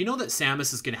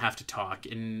Samus is going to have to talk,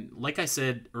 and like I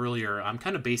said earlier, I'm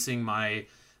kind of basing my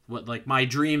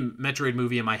dream Metroid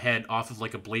movie in my head off of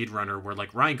like a Blade Runner where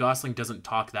like Ryan Gosling doesn't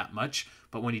talk that much,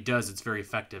 but when he does, it's very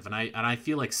effective, and I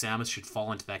feel like Samus should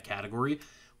fall into that category.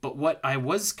 But what I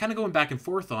was kind of going back and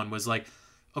forth on was like,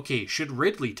 okay, should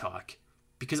Ridley talk?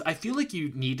 Because I feel like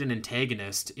you need an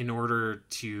antagonist in order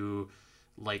to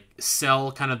like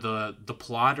sell kind of the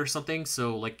plot or something.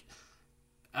 So like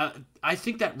I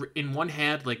think that in one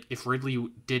hand, like if Ridley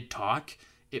did talk,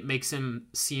 it makes him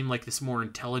seem like this more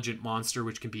intelligent monster,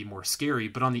 which can be more scary.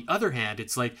 But on the other hand,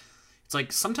 it's like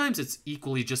sometimes it's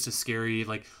equally just as scary.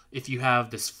 Like if you have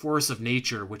this force of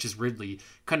nature, which is Ridley,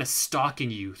 kind of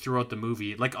stalking you throughout the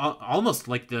movie, like almost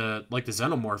like the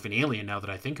xenomorph in Alien. Now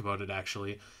that I think about it,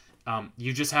 actually,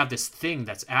 you just have this thing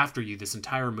that's after you this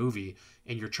entire movie,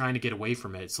 and you're trying to get away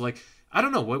from it. So like I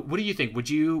don't know. What do you think? Would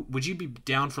you be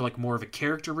down for like more of a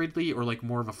character Ridley or like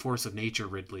more of a force of nature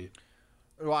Ridley?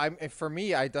 Well, for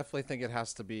me, I definitely think it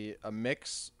has to be a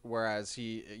mix. Whereas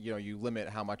you limit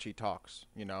how much he talks.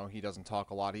 He doesn't talk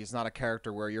a lot. He's not a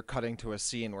character where you're cutting to a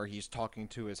scene where he's talking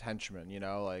to his henchmen.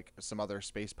 Like some other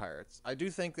space pirates. I do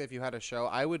think that if you had a show,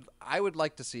 I would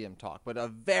like to see him talk, but a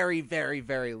very, very,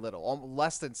 very little,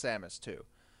 less than Samus too,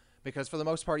 because for the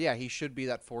most part, yeah, he should be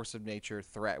that force of nature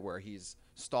threat where he's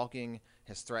stalking.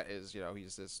 His threat is,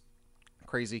 he's this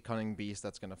crazy cunning beast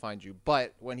that's going to find you.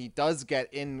 But when he does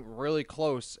get in really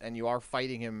close and you are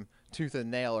fighting him tooth and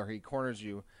nail, or he corners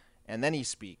you and then he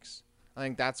speaks, I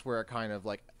think that's where it kind of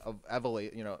like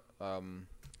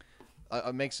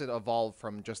makes it evolve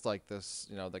from just like this,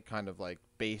 the kind of like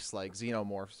base like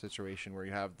xenomorph situation where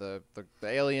you have the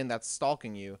alien that's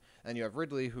stalking you, and you have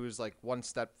Ridley who's like one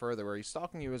step further where he's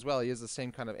stalking you as well. He is the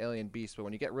same kind of alien beast, but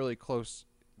when you get really close,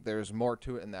 there's more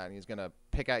to it than that, and he's going to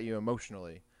pick at you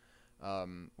emotionally.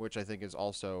 Which I think is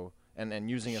also and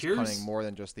using his cunning more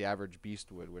than just the average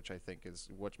beast would, which I think is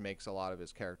what makes a lot of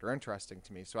his character interesting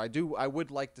to me. So I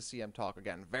would like to see him talk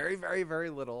again, very, very,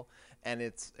 very little,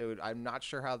 and I'm not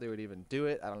sure how they would even do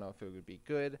it. I don't know if it would be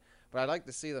good, but I'd like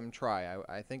to see them try.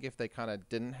 I think if they kind of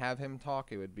didn't have him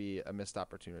talk, it would be a missed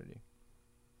opportunity.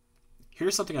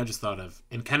 Here's something I just thought of,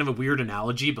 and kind of a weird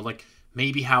analogy, but like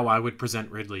maybe how I would present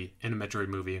Ridley in a Metroid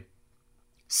movie,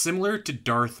 similar to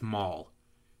Darth Maul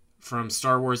from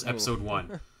Star Wars Episode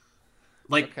 1.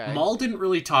 Like, Okay. Maul didn't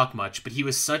really talk much, but he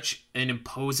was such an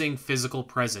imposing physical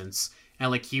presence,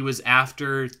 and like he was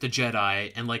after the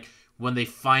Jedi, and like when they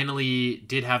finally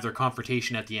did have their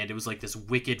confrontation at the end, it was like this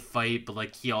wicked fight, but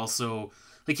like he also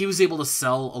like he was able to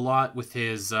sell a lot with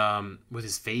his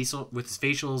facials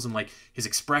and like his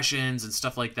expressions and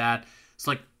stuff like that. It's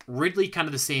like Ridley kind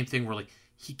of the same thing where like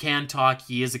he can talk,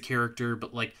 he is a character,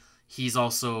 but like he's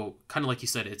also kind of like you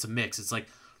said, it's a mix. It's like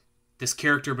this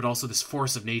character, but also this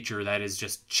force of nature that is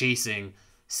just chasing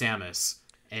Samus,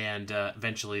 and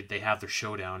eventually they have their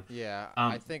showdown. Yeah,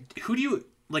 I think. Who do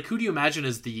you imagine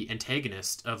as the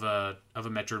antagonist of a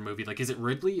Metroid movie? Like, is it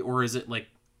Ridley, or is it like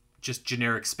just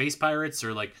generic space pirates,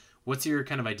 or like what's your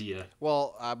kind of idea?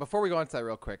 Well, before we go into that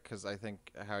real quick, because I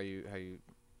think how you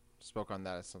spoke on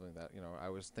that is something that I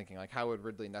was thinking like, how would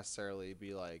Ridley necessarily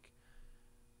be like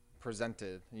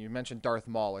presented? You mentioned Darth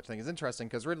Maul, which I think is interesting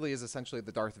because Ridley is essentially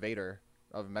the Darth Vader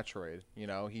of Metroid.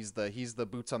 He's the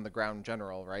boots on the ground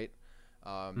general, right?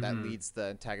 That leads the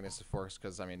antagonistic force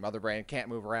because I mean, Mother Brain can't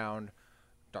move around.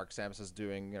 Dark Samus is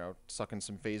doing, sucking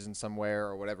some phase in somewhere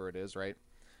or whatever it is, right?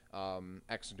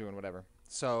 X doing whatever.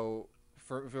 So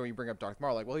for when you bring up Darth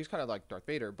Maul, like, well, he's kind of like Darth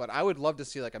Vader, but I would love to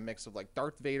see like a mix of like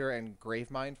Darth Vader and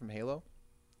Gravemind from Halo,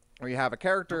 where you have a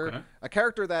character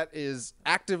that is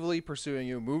actively pursuing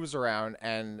you, moves around,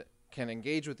 and can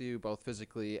engage with you both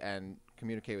physically and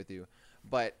communicate with you.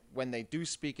 But when they do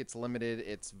speak, it's limited.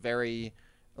 It's very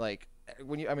like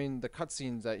the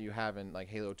cutscenes that you have in like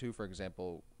Halo 2, for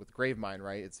example, with Gravemind,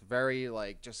 right? It's very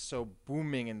like just so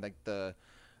booming, and like the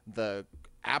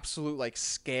absolute like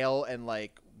scale and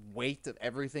like weight of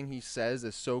everything he says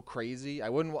is so crazy. I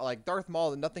wouldn't like Darth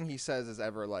Maul. Nothing he says is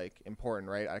ever like important,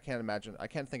 right? I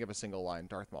can't think of a single line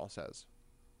Darth Maul says,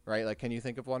 right? Like, can you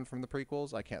think of one from the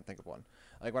prequels? I can't think of one.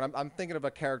 Like when I'm thinking of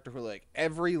a character who like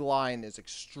every line is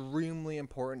extremely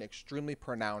important, extremely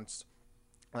pronounced,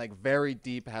 like very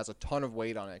deep, has a ton of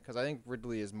weight on it. Because I think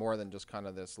Ridley is more than just kind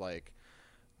of this like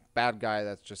bad guy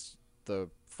that's just the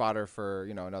fodder for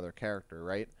another character,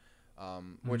 right?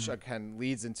 Which again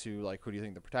leads into like, who do you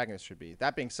think the protagonist should be?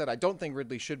 That being said, I don't think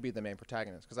Ridley should be the main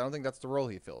protagonist because I don't think that's the role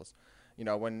he fills.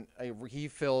 When he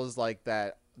feels like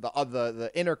that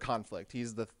the inner conflict,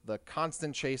 he's the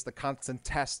constant chase, the constant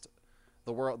test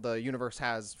the universe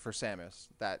has for Samus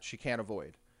that she can't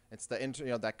avoid. It's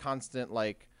that constant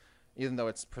like, even though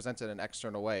it's presented in an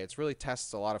external way, it's really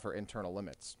tests a lot of her internal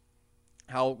limits.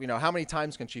 How many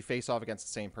times can she face off against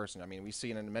the same person? I mean, we've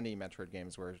seen in many Metroid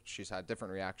games where she's had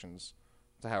different reactions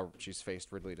to how she's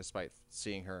faced Ridley, despite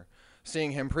seeing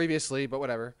him previously. But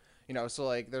whatever, So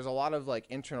like, there's a lot of like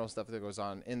internal stuff that goes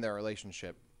on in their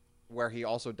relationship, where he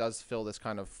also does fill this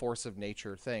kind of force of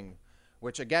nature thing,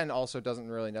 which again also doesn't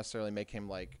really necessarily make him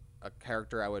like a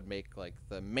character I would make like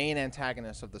the main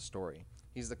antagonist of the story.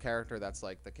 He's the character that's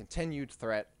like the continued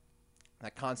threat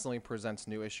that constantly presents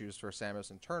new issues for Samus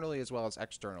internally as well as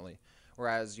externally.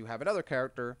 Whereas you have another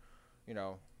character, in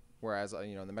the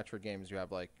Metroid games, you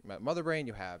have like Mother Brain,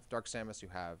 you have Dark Samus, you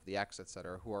have the X,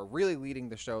 etc., who are really leading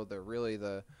the show. They're really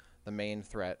the main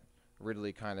threat.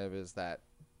 Ridley kind of is that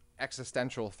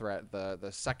existential threat, the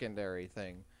secondary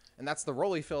thing. And that's the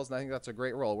role he fills, and I think that's a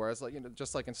great role. Whereas, like,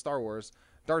 just like in Star Wars,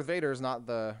 Darth Vader is not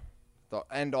the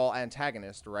end-all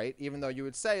antagonist, right? Even though you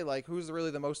would say, like, who's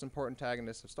really the most important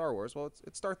antagonist of Star Wars? Well,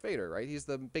 it's Darth Vader, right? He's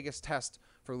the biggest test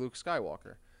for Luke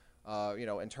Skywalker,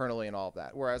 internally and all of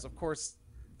that. Whereas, of course,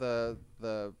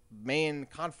 the main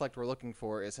conflict we're looking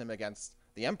for is him against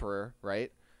the Emperor,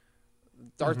 right?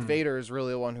 Darth Vader is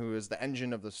really the one who is the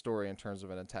engine of the story in terms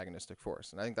of an antagonistic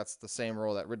force. And I think that's the same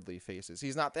role that Ridley faces.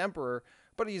 He's not the Emperor,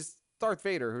 but he's Darth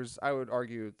Vader, who's, I would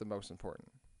argue, the most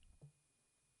important.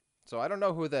 So I don't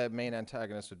know who the main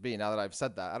antagonist would be now that I've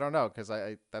said that. I don't know, because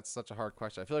that's such a hard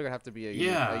question. I feel like it'd have to be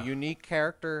a unique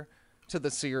character to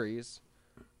the series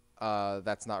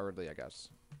that's not Ridley, I guess,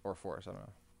 or Force. I don't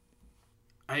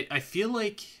know. I feel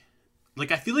like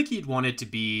he'd want it to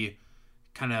be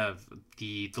kind of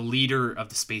the leader of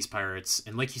the space pirates,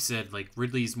 and like you said, like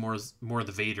Ridley's more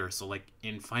the Vader. So like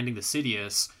in Finding the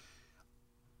Sidious,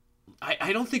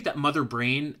 I don't think that Mother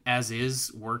Brain as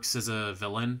is works as a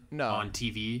villain on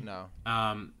TV. No.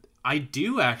 I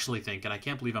do actually think, and I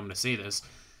can't believe I'm going to say this,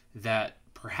 that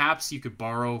perhaps you could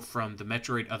borrow from the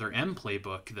Metroid Other M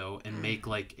playbook though, and make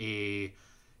like a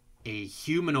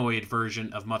humanoid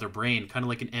version of Mother Brain, kind of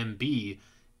like an MB,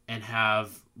 and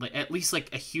have like at least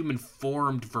like a human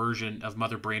formed version of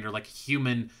Mother Brain, or like a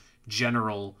human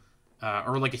general.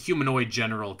 Or like a humanoid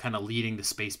general kind of leading the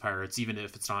space pirates, even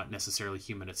if it's not necessarily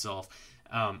human itself.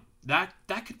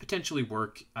 That could potentially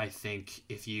work, I think,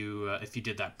 if you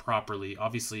did that properly.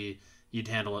 Obviously, you'd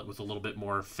handle it with a little bit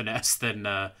more finesse than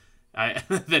Other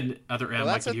M. Well,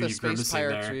 that's like the space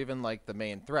pirates are even like the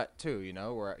main threat too.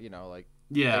 Where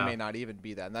they may not even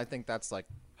be that, and I think that's like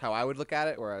how I would look at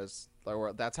it. Whereas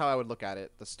that's how I would look at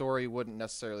it. The story wouldn't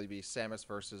necessarily be Samus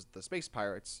versus the space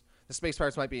pirates. The space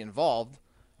pirates might be involved,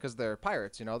 because they're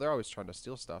pirates, they're always trying to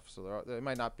steal stuff. So they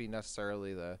might not be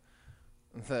necessarily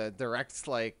the direct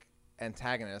like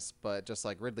antagonist, but just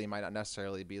like Ridley might not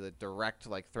necessarily be the direct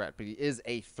like threat, but he is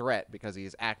a threat because he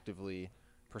is actively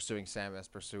pursuing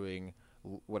Samus, pursuing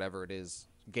whatever it is,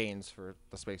 gains for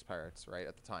the space pirates, right,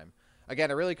 at the time. Again,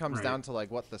 it really comes Right. down to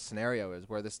like what the scenario is,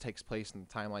 where this takes place in the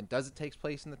timeline. Does it take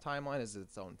place in the timeline? Is it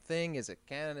its own thing? Is it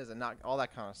canon? Is it not? All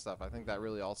that kind of stuff. I think that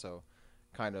really also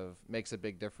kind of makes a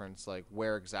big difference. Like,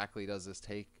 where exactly does this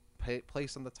take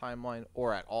place in the timeline,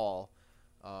 or at all?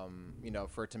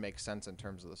 For it to make sense in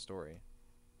terms of the story.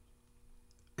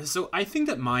 So I think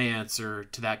that my answer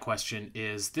to that question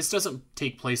is this doesn't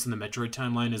take place in the Metroid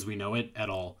timeline as we know it at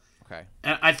all. Okay.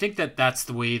 And I think that that's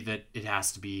the way that it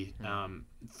has to be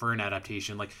for an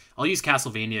adaptation. Like, I'll use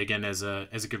Castlevania again as a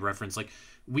good reference. Like,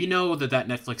 we know that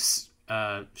Netflix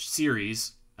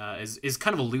series is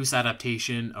kind of a loose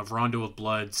adaptation of Rondo of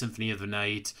Blood, Symphony of the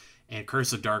Night, and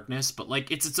Curse of Darkness, but like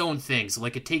it's its own thing. So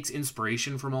like it takes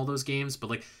inspiration from all those games, but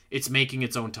like it's making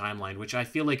its own timeline, which I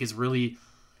feel like is really,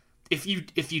 if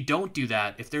you don't do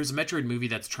that, if there's a Metroid movie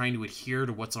that's trying to adhere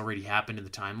to what's already happened in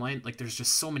the timeline, like there's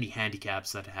just so many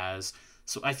handicaps that it has.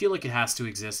 So I feel like it has to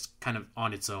exist kind of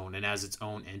on its own and as its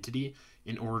own entity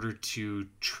in order to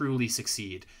truly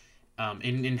succeed,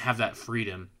 and have that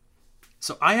freedom.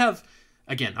 So I have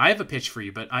a pitch for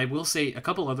you, but I will say a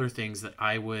couple other things that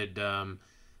I would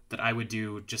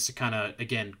do just to kind of,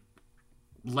 again,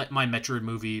 let my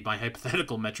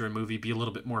hypothetical Metroid movie be a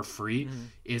little bit more free.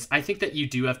 Is I think that you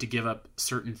do have to give up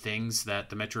certain things that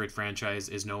the Metroid franchise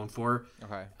is known for.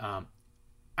 Okay.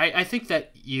 I think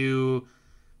that you,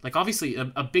 like, obviously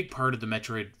a big part of the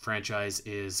Metroid franchise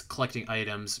is collecting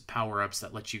items, power-ups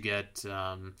that let you get,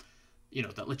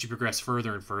 that let you progress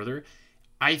further and further.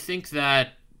 I think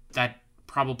that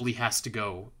probably has to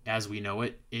go as we know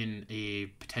it in a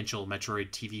potential Metroid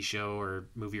TV show or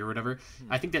movie or whatever.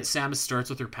 I think that Samus starts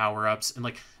with her power-ups, and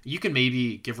like you can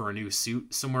maybe give her a new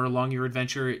suit somewhere along your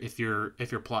adventure if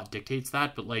your plot dictates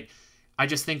that, but like I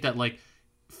just think that like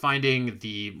finding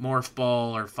the morph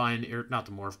ball or not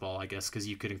the morph ball, I guess, because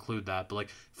you could include that, but like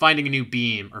finding a new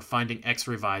beam or finding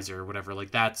X-ray visor or whatever,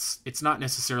 like it's not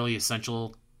necessarily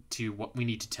essential to what we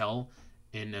need to tell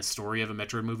in a story of a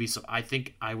Metroid movie. So I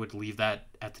think I would leave that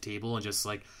at the table and just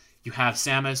like, you have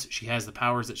Samus, she has the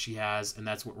powers that she has, and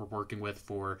that's what we're working with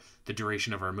for the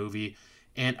duration of our movie.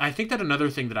 And I think that another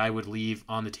thing that I would leave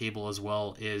on the table as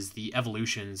well is the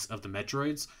evolutions of the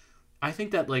Metroids. I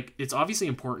think that like it's obviously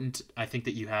important, I think,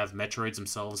 that you have Metroids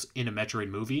themselves in a Metroid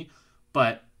movie,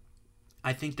 but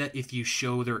I think that if you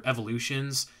show their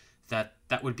evolutions, that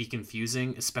would be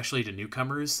confusing, especially to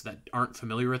newcomers that aren't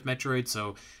familiar with Metroid.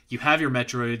 So you have your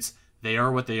Metroids, they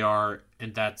are what they are,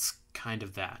 and that's kind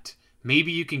of that.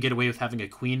 Maybe you can get away with having a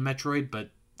Queen Metroid,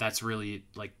 but that's really,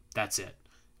 like, that's it.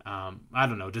 I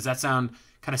don't know. Does that sound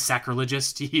kind of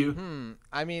sacrilegious to you?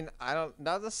 I mean, not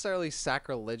necessarily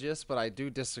sacrilegious, but I do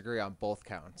disagree on both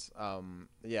counts.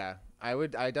 Yeah, I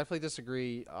definitely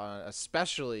disagree,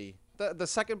 especially the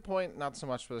second point, not so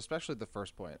much, but especially the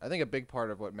first point. I think a big part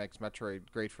of what makes Metroid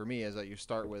great for me is that you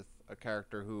start with a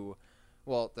character who,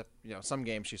 well, some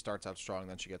games she starts out strong,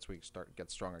 then she gets weak,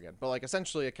 gets strong again. But like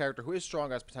essentially a character who is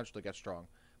strong has potential to get strong.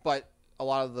 But a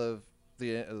lot of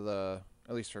the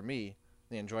at least for me,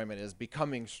 the enjoyment is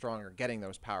becoming stronger, getting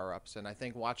those power-ups. And I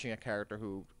think watching a character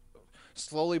who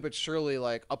slowly but surely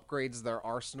like upgrades their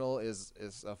arsenal is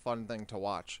a fun thing to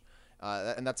watch.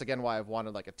 And that's again why I've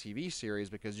wanted like a TV series,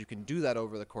 because you can do that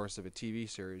over the course of a TV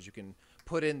series. You can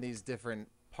put in these different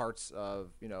parts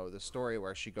of the story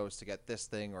where she goes to get this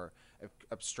thing or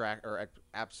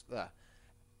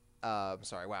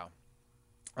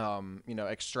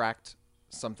extract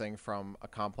something from a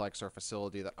complex or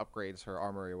facility that upgrades her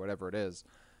armory or whatever it is.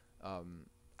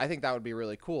 I think that would be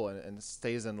really cool and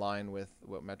stays in line with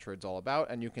what Metroid's all about.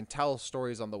 And you can tell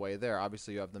stories on the way there.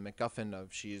 Obviously, you have the MacGuffin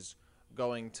of she's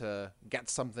going to get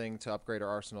something to upgrade her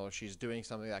arsenal, or she's doing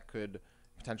something that could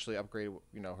potentially upgrade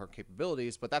her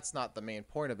capabilities, but that's not the main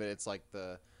point of it. It's like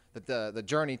the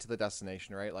journey to the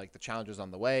destination, right? Like the challenges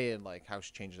on the way and like how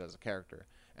she changes as a character.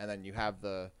 And then you have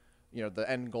the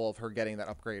end goal of her getting that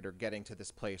upgrade or getting to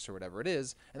this place or whatever it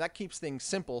is, and that keeps things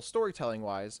simple storytelling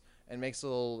wise and makes it a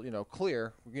little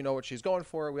clear. What she's going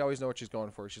for. We always know what she's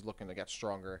going for. She's looking to get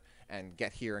stronger and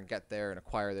get here and get there and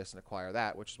acquire this and acquire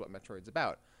that, which is what Metroid's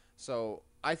about. So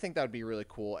I think that would be really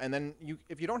cool. And then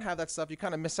if you don't have that stuff, you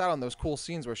kind of miss out on those cool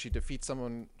scenes where she defeats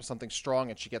something strong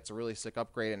and she gets a really sick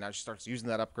upgrade, and now she starts using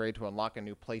that upgrade to unlock a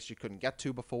new place she couldn't get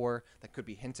to before that could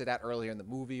be hinted at earlier in the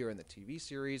movie or in the TV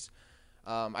series.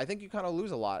 I think you kind of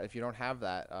lose a lot if you don't have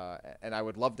that. And I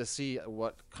would love to see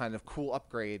what kind of cool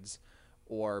upgrades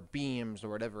or beams or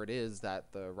whatever it is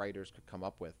that the writers could come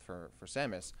up with for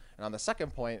Samus. And on the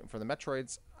second point, for the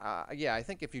Metroids, yeah, I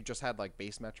think if you just had like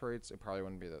base Metroids, it probably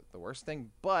wouldn't be the worst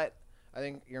thing. But I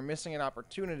think you're missing an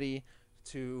opportunity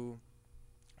to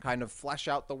kind of flesh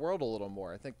out the world a little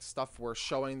more. I think stuff where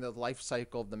showing the life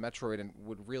cycle of the Metroid and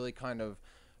would really kind of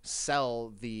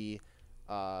sell the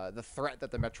threat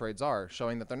that the Metroids are,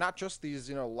 showing that they're not just these,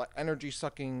 energy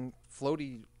sucking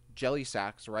floaty jelly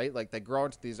sacks, right? Like they grow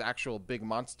into these actual big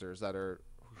monsters that are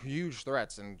huge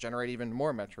threats and generate even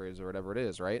more Metroids or whatever it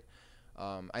is, right?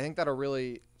 I think that'll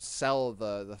really sell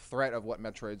the threat of what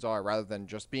Metroids are, rather than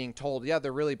just being told, yeah,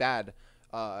 they're really bad.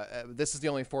 This is the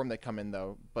only form they come in,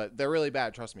 though, but they're really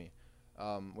bad, trust me.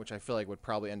 Which I feel like would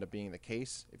probably end up being the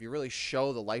case. If you really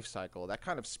show the life cycle, that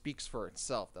kind of speaks for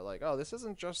itself. That like, oh, this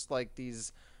isn't just like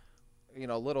these,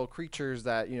 little creatures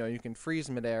that, you can freeze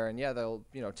midair and yeah, they'll,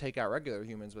 take out regular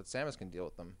humans, but Samus can deal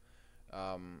with them.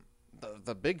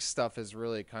 The big stuff is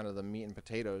really kind of the meat and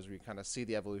potatoes, where you kind of see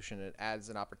the evolution. It adds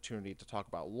an opportunity to talk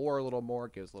about lore a little more,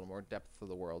 gives a little more depth to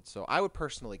the world. So I would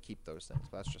personally keep those things,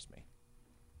 but that's just me.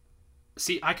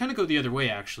 See, I kind of go the other way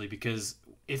actually, because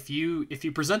if you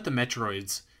present the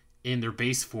Metroids in their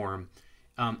base form,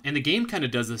 and the game kind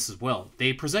of does this as well.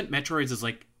 They present Metroids as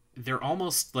like they're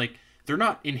almost like they're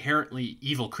not inherently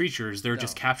evil creatures. They're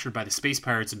just captured by the space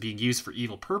pirates and being used for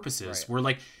evil purposes. Right. Where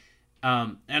like,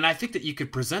 and I think that you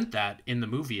could present that in the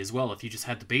movie as well if you just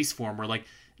had the base form, where like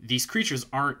these creatures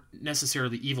aren't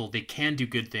necessarily evil. They can do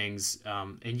good things,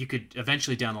 and you could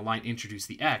eventually down the line introduce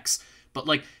the X. But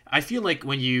like, I feel like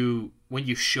when you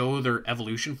show their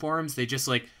evolution forms, they just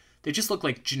look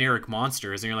like generic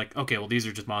monsters, and you're like, okay, well, these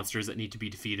are just monsters that need to be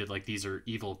defeated. Like, these are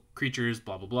evil creatures,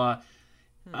 blah blah blah.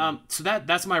 So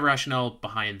that's my rationale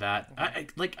behind that.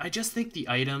 Okay. I just think the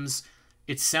items,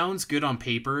 it sounds good on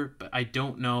paper, but I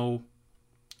don't know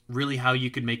really how you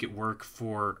could make it work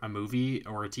for a movie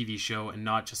or a TV show and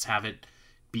not just have it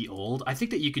be old. I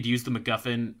think that you could use the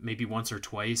MacGuffin maybe once or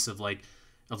twice of like,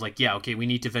 yeah, okay, we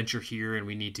need to venture here and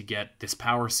we need to get this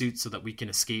power suit so that we can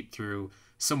escape through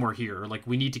somewhere here. Or like,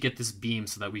 we need to get this beam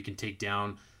so that we can take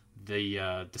down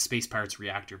the space pirates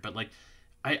reactor. But like,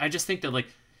 I just think that like,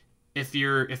 if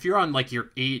you're on like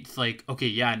your 8th, like, okay,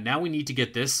 yeah, now we need to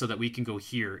get this so that we can go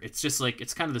here. It's just like,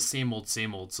 it's kind of the same old,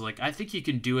 same old. So like, I think you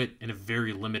can do it in a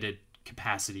very limited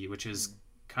capacity, which is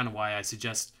kind of why I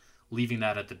suggest leaving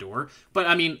that at the door. But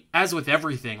I mean, as with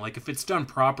everything, like if it's done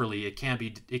properly, it can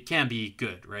be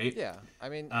good, right? Yeah, I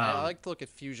mean, I like to look at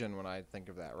Fusion when I think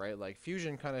of that, right? Like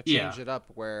Fusion kind of changed it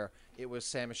up, where it was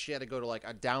Samus. She had to go to like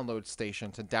a download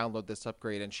station to download this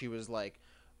upgrade, and she was like,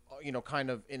 kind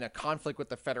of in a conflict with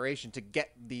the Federation to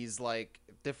get these like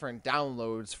different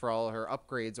downloads for all her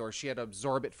upgrades, or she had to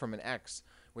absorb it from an X,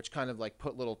 which kind of like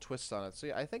put little twists on it. So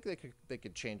yeah, I think they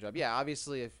could change up. Yeah,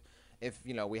 obviously if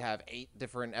we have 8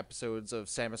 different episodes of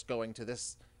Samus going to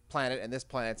this planet and this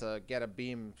planet to get a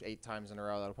beam 8 times in a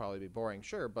row, that'll probably be boring,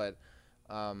 sure, but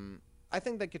I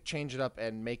think they could change it up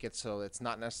and make it so it's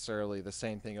not necessarily the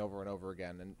same thing over and over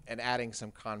again, and adding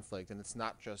some conflict, and it's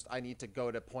not just I need to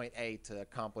go to point A to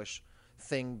accomplish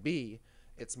thing B.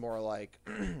 It's more like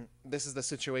this is the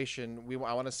situation.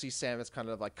 I want to see Samus kind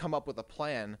of like come up with a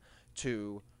plan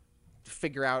to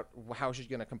figure out how she's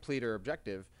going to complete her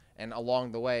objective. And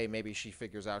along the way, maybe she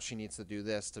figures out she needs to do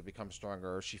this to become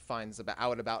stronger, or she finds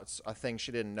out about a thing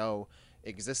she didn't know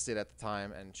existed at the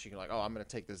time, and she can like, oh, I'm going to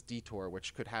take this detour,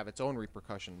 which could have its own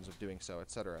repercussions of doing so,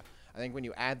 etc. I think when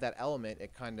you add that element,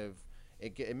 it kind of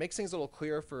it makes things a little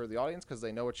clearer for the audience because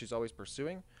they know what she's always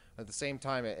pursuing. At the same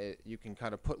time, you can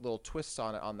kind of put little twists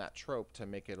on it, on that trope, to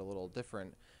make it a little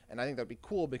different. And I think that'd be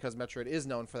cool because Metroid is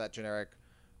known for that generic.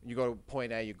 You go to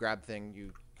point A, you grab thing,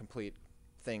 you complete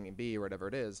thing B or whatever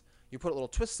it is. You put a little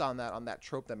twist on that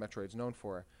trope that Metroid's known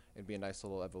for. It'd be a nice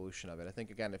little evolution of it. I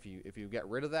think again, if you get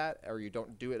rid of that, or you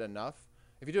don't do it enough,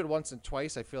 if you do it once and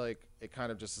twice, I feel like it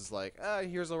kind of just is like,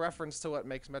 here's a reference to what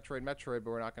makes Metroid Metroid,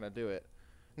 but we're not going to do it.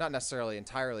 Not necessarily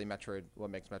entirely Metroid, what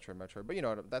makes Metroid Metroid,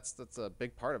 but that's a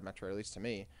big part of Metroid, at least to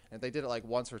me. And if they did it like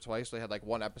once or twice, they had like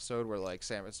one episode where like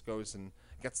Samus goes and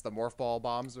gets the morph ball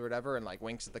bombs or whatever, and like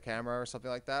winks at the camera or something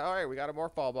like that. All right, we got a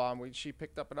morph ball bomb. She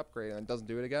picked up an upgrade and then doesn't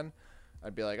do it again.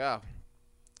 I'd be like, oh,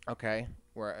 okay,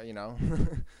 where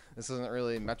this isn't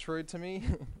really Metroid to me,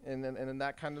 in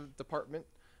that kind of department.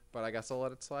 But I guess I'll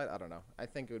let it slide. I don't know. I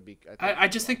think it would be. I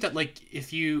just think that like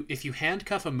if you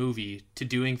handcuff a movie to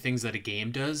doing things that a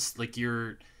game does, like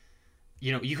you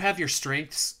have your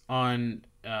strengths on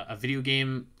a video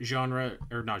game genre,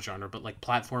 or not genre, but like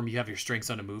platform. You have your strengths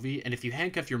on a movie, and if you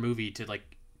handcuff your movie to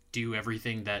like do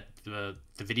everything that the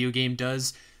video game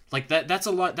does, Like that's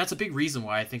a lot. That's a big reason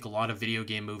why I think a lot of video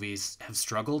game movies have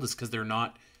struggled is because they're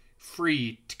not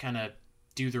free to kind of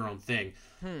do their own thing.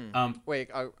 Wait,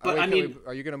 But I mean,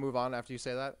 are you gonna move on after you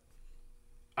say that?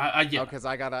 yeah, Because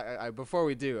I gotta. Before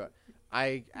we do,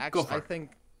 I go actually for I it.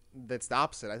 think that's the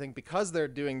opposite. I think because they're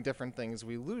doing different things,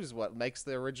 we lose what makes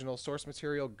the original source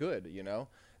material good. You know,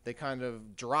 they kind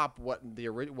of drop what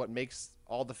makes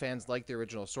all the fans like the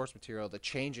original source material to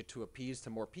change it to appease to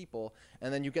more people,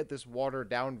 and then you get this watered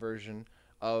down version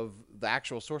of the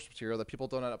actual source material that people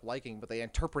don't end up liking, but they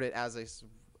interpret it as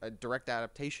a direct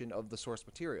adaptation of the source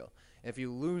material. If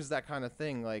you lose that kind of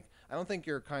thing, like I don't think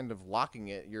you're kind of locking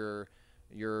it.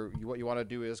 What you want to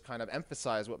do is kind of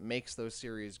emphasize what makes those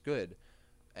series good.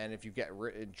 And if you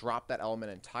drop that element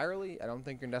entirely, I don't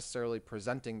think you're necessarily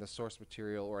presenting the source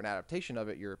material or an adaptation of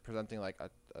it. You're presenting like a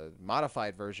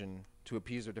modified version to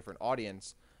appease a different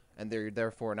audience, and they're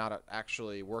therefore not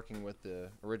actually working with the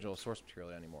original source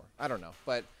material anymore. I don't know,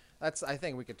 but I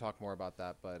think we could talk more about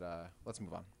that. But let's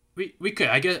move on. We could.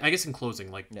 I guess in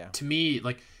closing, like Yeah. to me,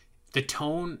 like the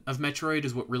tone of Metroid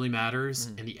is what really matters,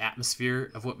 and the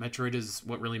atmosphere of what Metroid is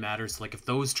what really matters. Like if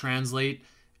those translate,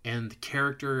 and the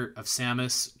character of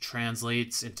Samus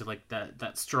translates into like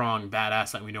that strong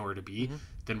badass that we know her to be,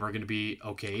 then we're gonna be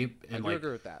okay. I And do like,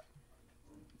 agree with that.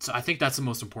 so I think that's the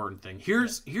most important thing.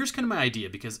 Here's kind of my idea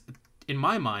because in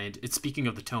my mind, it's speaking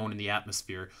of the tone and the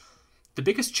atmosphere. The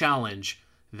biggest challenge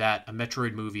that a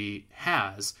Metroid movie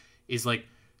has is like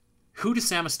who does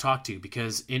Samus talk to?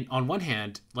 Because on one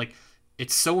hand, like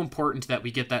it's so important that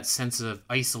we get that sense of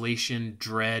isolation,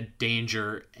 dread,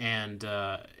 danger, and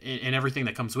everything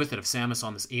that comes with it of Samus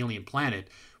on this alien planet.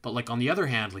 But like on the other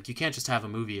hand, like you can't just have a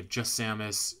movie of just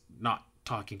Samus not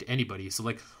talking to anybody. So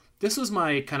like this was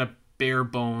my kind of bare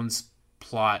bones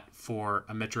plot for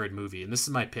a Metroid movie, and this is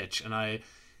my pitch. And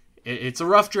it's a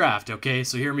rough draft, okay?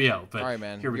 So hear me out. But All right,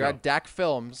 man. here we You're go. at DAC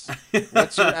Films.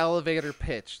 What's your elevator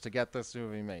pitch to get this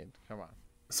movie made? Come on.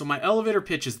 So my elevator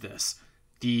pitch is this.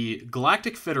 The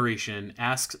Galactic Federation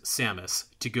asks Samus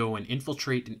to go and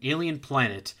infiltrate an alien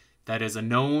planet that is a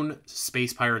known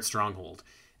space pirate stronghold.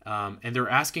 And they're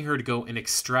asking her to go and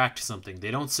extract something. They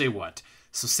don't say what.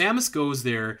 So Samus goes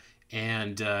there,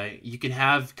 and you can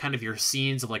have kind of your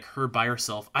scenes of like her by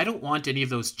herself. I don't want any of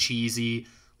those cheesy,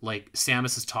 like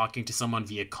Samus is talking to someone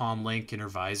via comlink in her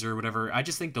visor or whatever. I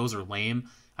just think those are lame.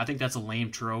 I think that's a lame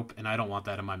trope, and I don't want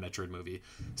that in my Metroid movie.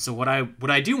 So what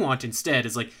I do want instead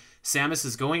is like Samus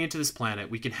is going into this planet.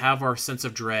 We can have our sense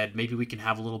of dread. Maybe we can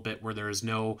have a little bit where there is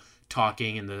no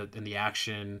talking and the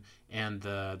action and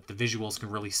the visuals can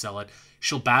really sell it.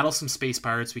 She'll battle some space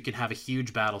pirates. We can have a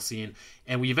huge battle scene,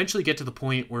 and we eventually get to the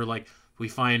point where like we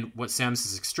find what Samus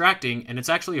is extracting, and it's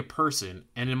actually a person.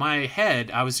 And in my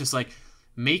head, I was just like,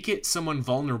 make it someone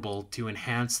vulnerable to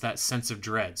enhance that sense of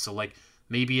dread. So like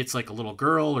maybe it's like a little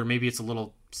girl, or maybe it's a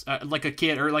little like a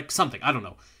kid, or like something. I don't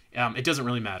know. It doesn't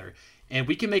really matter. And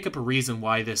we can make up a reason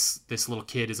why this little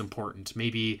kid is important.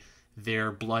 Maybe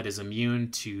their blood is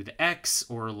immune to the X,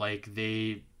 or like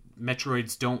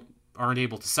Metroids aren't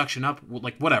able to suction up,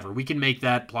 like whatever. We can make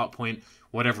that plot point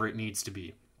whatever it needs to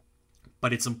be.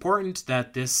 But it's important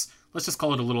that this, let's just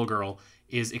call it a little girl,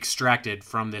 is extracted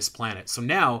from this planet. So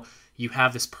now you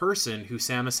have this person who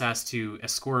Samus has to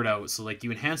escort out. So like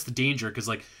you enhance the danger because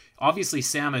like obviously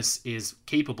Samus is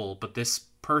capable, but this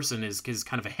person is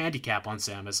kind of a handicap on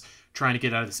Samus trying to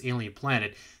get out of this alien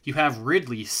planet. You have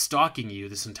Ridley stalking you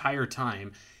this entire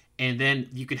time, and then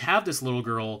you can have this little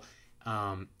girl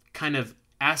kind of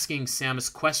asking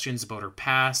Samus questions about her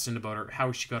past and about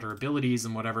how she got her abilities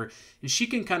and whatever, and she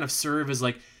can kind of serve as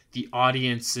like the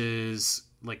audience's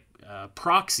like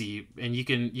proxy, and you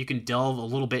can delve a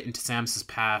little bit into Samus's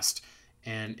past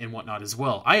and whatnot as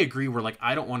well. I agree where like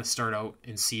I don't want to start out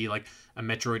and see like a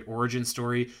Metroid origin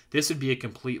story. This would be a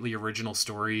completely original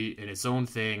story in its own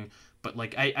thing, but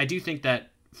like I do think that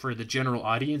for the general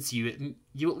audience you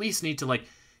at least need to like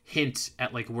hint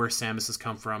at like where Samus has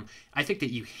come from. I think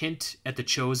that you hint at the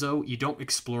Chozo, you don't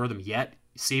explore them yet,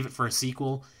 save it for a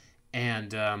sequel,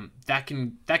 and that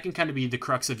can kind of be the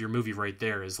crux of your movie right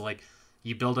there, is like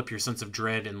you build up your sense of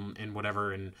dread and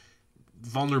whatever, and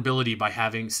vulnerability by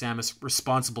having Samus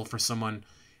responsible for someone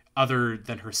other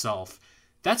than herself.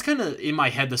 That's kind of in my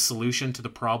head the solution to the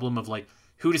problem of like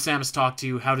who does Samus talk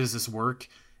to, how does this work.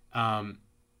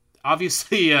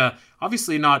 Obviously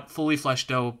not fully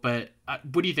fleshed out, but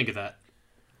what do you think of that?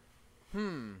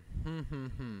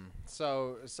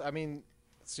 So I mean,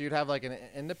 so you'd have like an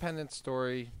independent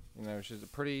story, which is a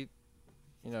pretty,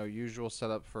 usual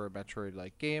setup for a Metroid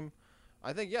like game.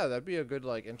 I think that'd be a good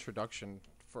like introduction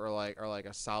for like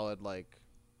a solid like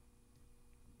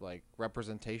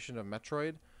representation of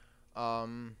Metroid.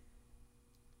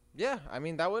 Yeah, I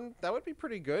mean that would be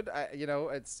pretty good.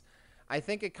 I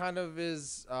think it kind of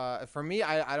is for me.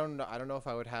 I don't know if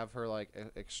I would have her like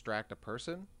extract a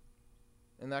person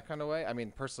in that kind of way. I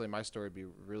mean, personally, my story would be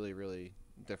really really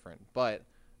different, but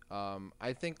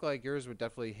I think like yours would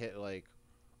definitely hit like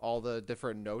all the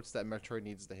different notes that Metroid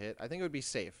needs to hit. I think it would be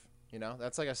safe. You know,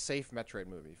 that's like a safe Metroid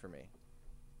movie for me,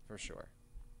 for sure.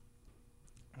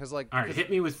 Because like, All right, hit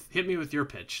me with your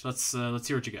pitch. Let's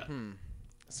hear what you got.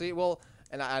 see, well,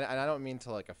 and I don't mean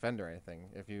to like offend or anything.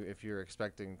 If you're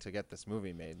expecting to get this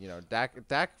movie made, you know,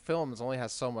 DAC Films only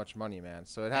has so much money, man.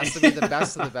 So it has to be the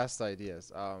best of the best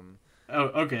ideas. Oh,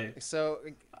 okay. So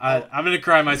I'm gonna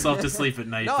cry myself to sleep at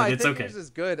night, no, but I it's think okay. yours is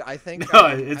good. I think No,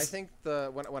 I it's think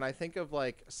when I think of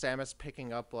like Samus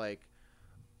picking up like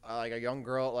a young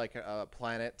girl at like a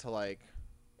planet to like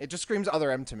it just screams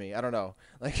Other M to me. I don't know.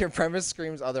 Like your premise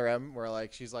screams Other M, where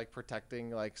like she's like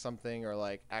protecting like something or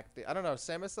like acting. I don't know.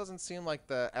 Samus doesn't seem like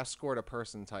the escort a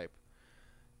person type.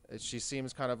 She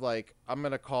seems kind of like I'm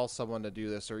gonna call someone to do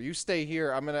this, or you stay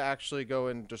here. I'm gonna actually go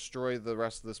and destroy the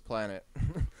rest of this planet.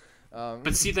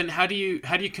 but see, then how do you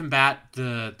combat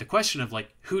the question of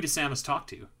like who does Samus talk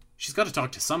to? She's got to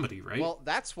talk to somebody, right? Well,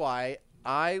 that's why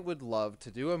I would love to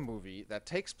do a movie that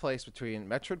takes place between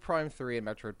Metroid Prime 3 and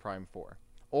Metroid Prime 4.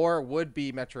 Or would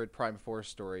be Metroid Prime 4's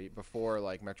story before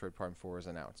like Metroid Prime 4 is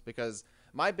announced. Because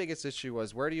my biggest issue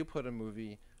was where do you put a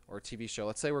movie or a TV show?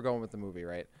 Let's say we're going with the movie,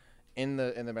 right? In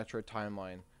the Metroid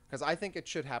timeline. Because I think it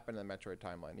should happen in the Metroid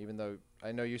timeline, even though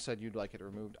I know you said you'd like it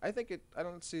removed. I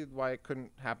don't see why it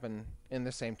couldn't happen in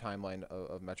the same timeline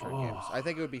of Metroid games. I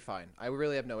think it would be fine. I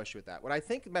really have no issue with that. What I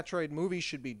think Metroid movies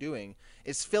should be doing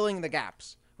is filling the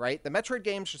gaps, right? The Metroid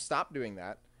games should stop doing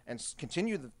that and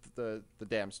continue the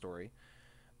damn story,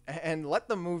 and let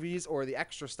the movies or the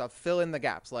extra stuff fill in the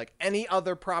gaps like any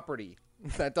other property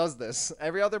that does this.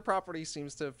 Every other property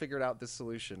seems to have figured out this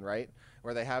solution, right?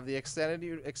 Where they have the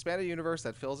expanded universe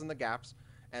that fills in the gaps,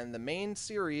 and the main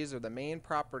series or the main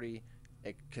property,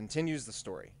 it continues the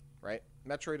story, right?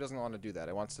 Metroid doesn't want to do that.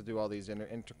 It wants to do all these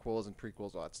interquels and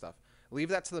prequels, all that stuff. Leave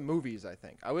that to the movies, I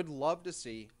think. I would love to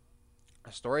see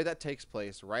a story that takes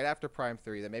place right after Prime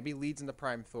 3 that maybe leads into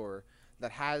Prime 4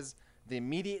 that has the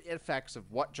immediate effects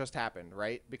of what just happened,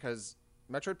 right? Because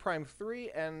Metroid Prime 3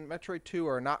 and Metroid 2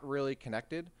 are not really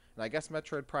connected, and I guess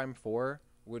Metroid Prime 4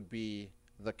 would be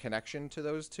the connection to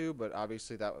those two, but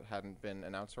obviously that hadn't been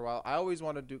announced for a while. I always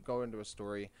wanted to go into a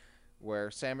story where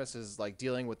Samus is like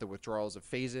dealing with the withdrawals of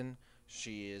Phazon.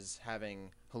 She is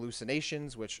having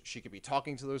hallucinations, which she could be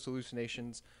talking to those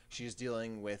hallucinations. She's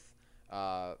dealing with,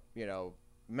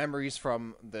 memories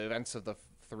from the events of the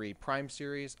 3 Prime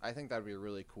series. I think that would be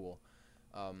really cool.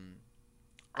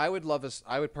 I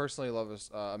would personally love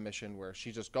a mission where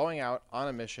she's just going out on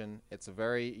a mission. It's a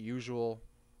very usual,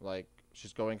 like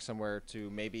she's going somewhere to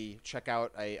maybe check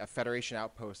out a Federation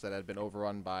outpost that had been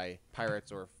overrun by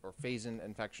pirates or Phazon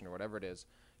infection or whatever it is.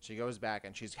 She goes back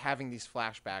and she's having these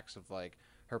flashbacks of like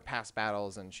her past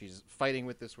battles, and she's fighting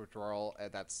with this withdrawal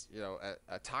that's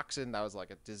a toxin that was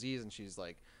like a disease, and she's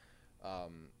like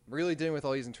really dealing with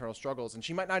all these internal struggles, and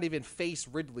she might not even face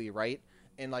Ridley right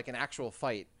in like an actual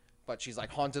fight, but she's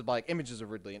like haunted by like images of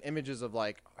Ridley and images of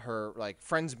like her like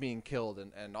friends being killed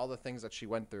and all the things that she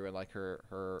went through, and like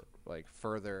her like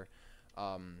further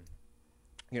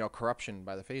corruption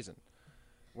by the Phazon.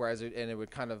 Whereas it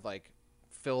would kind of like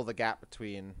fill the gap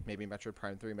between maybe Metroid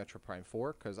Prime 3 and Metroid Prime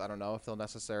 4, because I don't know if they'll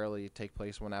necessarily take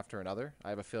place one after another. I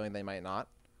have a feeling they might not.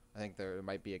 I think there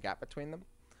might be a gap between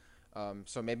them.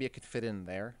 So maybe it could fit in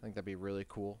there. I think that'd be really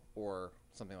cool, or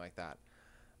something like that.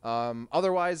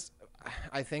 Otherwise,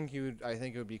 I think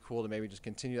it would be cool to maybe just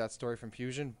continue that story from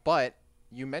Fusion. But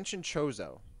you mentioned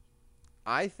Chozo.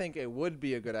 I think it would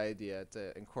be a good idea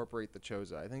to incorporate the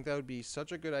Chozo. I think that would be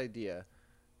such a good idea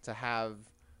to have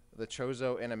the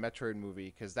Chozo in a Metroid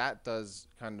movie, because that does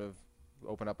kind of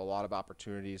open up a lot of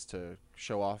opportunities to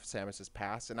show off Samus's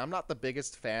past. And I'm not the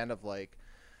biggest fan of like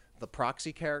the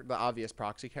proxy character, the obvious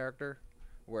proxy character,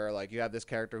 where like you have this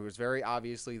character who's very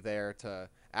obviously there to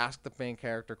ask the main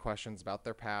character questions about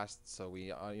their past, so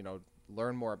we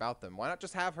learn more about them. Why not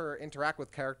just have her interact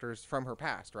with characters from her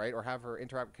past, right? Or have her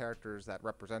interact with characters that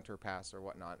represent her past or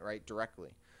whatnot, right? Directly.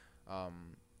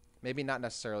 Maybe not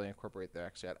necessarily incorporate the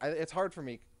X yet. It's hard for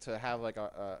me to have like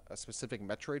a specific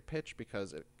Metroid pitch,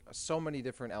 because so many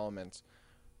different elements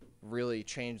really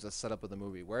change the setup of the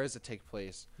movie. Where does it take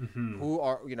place? Mm-hmm. Who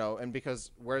are, and because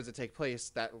where does it take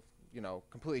place, that,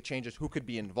 completely changes who could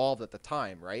be involved at the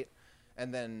time, right?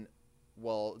 And then,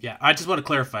 well... Yeah, I just want to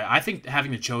clarify. I think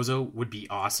having the Chozo would be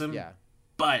awesome. Yeah.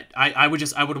 But I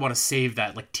would want to save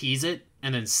that, like tease it,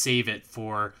 and then save it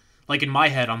for... Like in my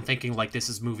head, I'm thinking like this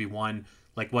is movie 1.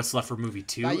 like What's Left for Movie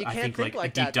 2, Now, you I can't think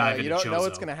like a deep that, dive though. You into don't know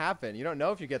what's Chozo. gonna happen. You don't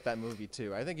know if you get that movie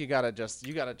too. I think you gotta just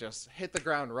hit the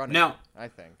ground running. Now, I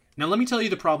think. Now, let me tell you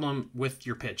the problem with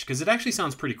your pitch, because it actually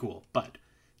sounds pretty cool. But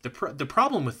the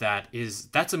problem with that is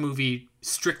that's a movie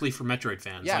strictly for Metroid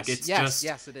fans. Yes, like it's yes, just,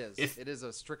 yes, it is. It is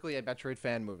a strictly a Metroid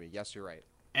fan movie. Yes, you're right.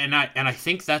 and I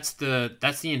think that's the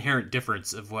inherent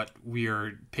difference of what we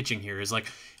are pitching here. Is like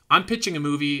I'm pitching a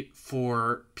movie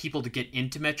for people to get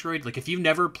into Metroid. Like if you've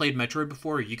never played Metroid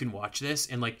before, you can watch this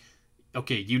and like,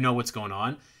 okay, you know what's going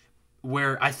on.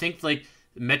 Where I think like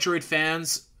Metroid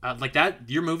fans like that,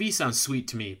 your movie sounds sweet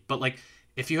to me, but like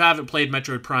if you haven't played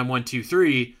Metroid Prime 1, 2,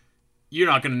 3, you're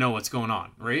not going to know what's going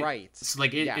on, right? Right. So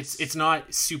like Yes. it's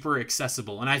not super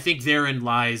accessible, and I think therein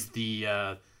lies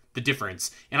the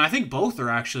difference. And I think both are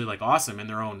actually like awesome in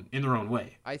their own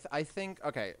way. I think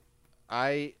okay.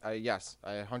 I yes,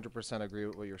 I 100% agree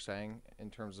with what you're saying in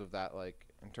terms of that like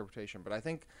interpretation. But I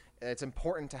think it's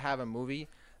important to have a movie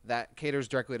that caters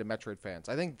directly to Metroid fans.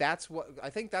 I think that's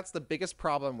the biggest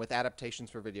problem with adaptations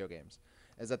for video games,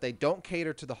 is that they don't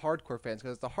cater to the hardcore fans,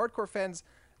 because the hardcore fans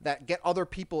that get other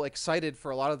people excited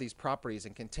for a lot of these properties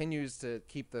and continues to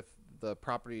keep the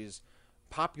properties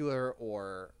popular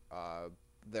or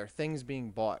their things being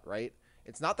bought, right?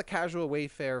 It's not the casual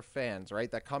Wayfair fans,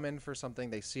 right, that come in for something,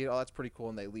 they see it, oh, that's pretty cool,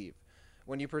 and they leave.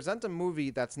 When you present a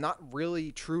movie that's not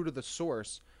really true to the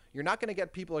source, you're not going to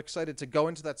get people excited to go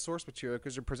into that source material,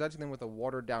 because you're presenting them with a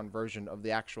watered-down version of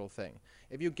the actual thing.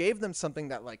 If you gave them something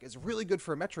that like is really good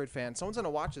for a Metroid fan, someone's going to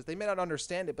watch this. They may not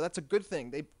understand it, but that's a good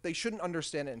thing. They shouldn't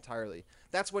understand it entirely.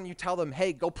 That's when you tell them,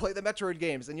 hey, go play the Metroid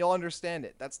games, and you'll understand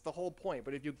it. That's the whole point.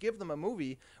 But if you give them a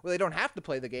movie where they don't have to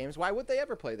play the games, why would they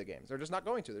ever play the games? They're just not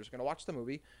going to. They're just going to watch the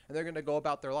movie, and they're going to go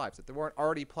about their lives. If they weren't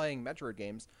already playing Metroid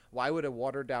games, why would a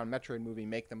watered-down Metroid movie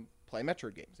make them play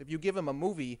Metroid games? If you give them a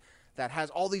movie that has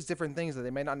all these different things that they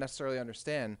may not necessarily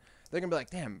understand, they're gonna be like,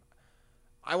 damn,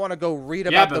 I want to go read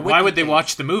about the but why would they page.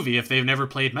 watch the movie if they've never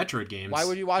played Metroid games? Why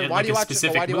would you? Why do you watch?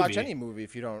 Why do you watch any movie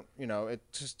if you don't? You know,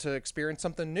 it's just to experience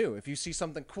something new. If you see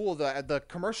something cool, the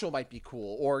commercial might be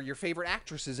cool, or your favorite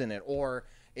actress is in it, or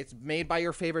it's made by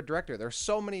your favorite director. There's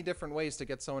so many different ways to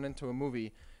get someone into a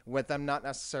movie with them not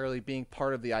necessarily being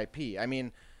part of the IP. I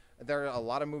mean, there are a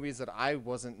lot of movies that I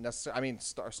wasn't necessarily. I mean,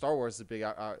 Star Wars is a big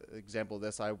example of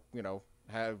this. I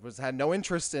had no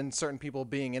interest in certain people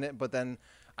being in it, but then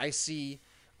I see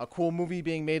a cool movie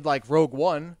being made like Rogue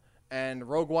One, and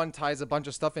Rogue One ties a bunch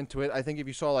of stuff into it. I think if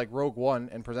you saw like Rogue One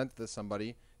and presented it to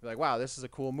somebody, you're like, wow, this is a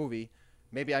cool movie.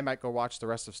 Maybe I might go watch the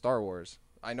rest of Star Wars.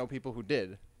 I know people who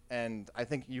did. And I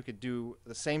think you could do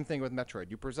the same thing with Metroid.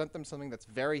 You present them something that's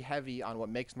very heavy on what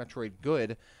makes Metroid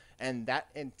good, and that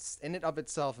in it of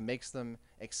itself makes them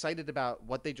excited about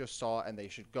what they just saw, and they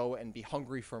should go and be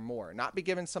hungry for more. Not be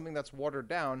given something that's watered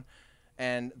down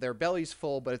and their belly's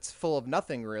full, but it's full of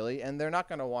nothing really, and they're not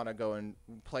going to want to go and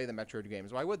play the Metroid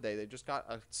games. Why would they? They just got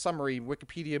a summary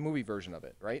Wikipedia movie version of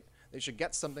it, right? They should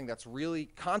get something that's really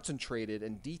concentrated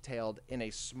and detailed in a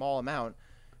small amount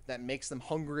that makes them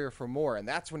hungrier for more. And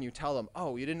that's when you tell them,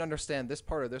 oh, you didn't understand this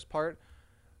part or this part,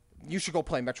 you should go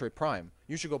play Metroid Prime.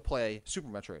 You should go play Super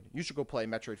Metroid. You should go play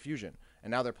Metroid Fusion.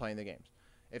 And now they're playing the games.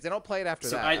 If they don't play it after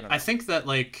that, I think that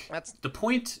like that's the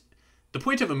point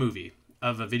of a movie,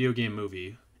 of a video game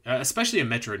movie, especially a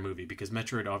Metroid movie, because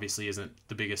Metroid obviously isn't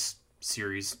the biggest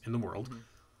series in the world. Mm-hmm.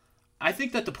 I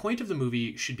think that the point of the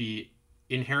movie should be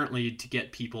inherently to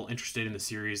get people interested in the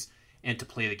series and to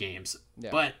play the games.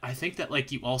 Yeah. But I think that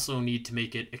like you also need to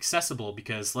make it accessible,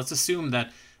 because let's assume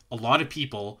that a lot of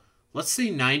people, let's say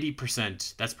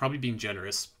 90%, that's probably being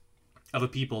generous, of the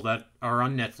people that are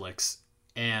on Netflix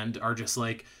and are just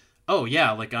like, oh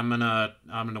yeah, like I'm gonna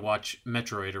watch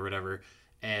Metroid or whatever,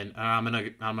 and I'm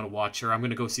gonna watch, or I'm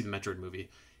gonna go see the Metroid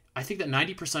movie. I think that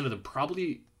 90% of them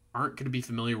probably aren't going to be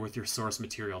familiar with your source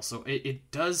material. So it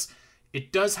does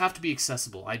have to be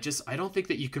accessible. I don't think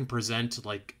that you can present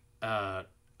like a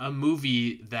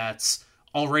movie that's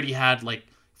already had, like,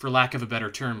 for lack of a better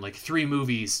term, like 3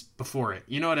 movies before it.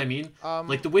 You know what I mean?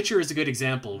 Like The Witcher is a good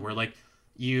example where like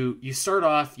you start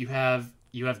off, you have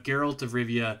Geralt of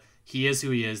Rivia. He is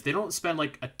who he is. They don't spend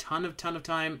like a ton of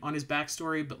time on his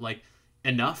backstory, but like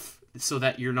enough so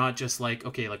that you're not just like,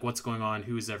 okay, like what's going on?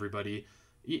 Who is everybody?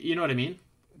 You know what I mean?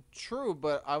 True,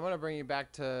 but I want to bring you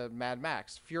back to Mad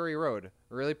Max Fury Road,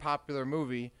 a really popular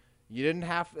movie. You didn't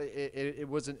have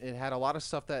it had a lot of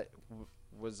stuff that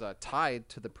was tied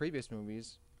to the previous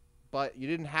movies, but you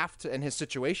didn't have to, and his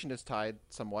situation is tied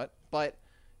somewhat, but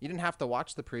you didn't have to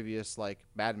watch the previous like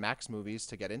Mad Max movies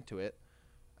to get into it.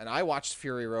 And I watched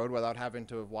Fury Road without having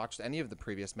to have watched any of the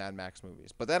previous Mad Max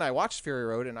movies. But then I watched Fury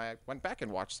Road and I went back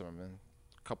and watched them, and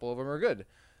a couple of them are good.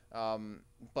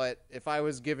 But if I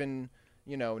was given,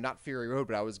 not Fury Road,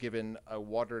 but I was given a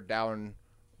watered down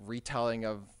retelling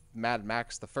of Mad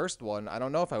Max, the first one, I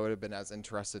don't know if I would have been as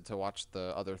interested to watch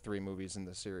the other 3 movies in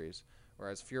the series.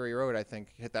 Whereas Fury Road, I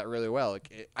think, hit that really well.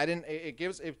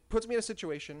 It puts me in a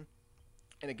situation,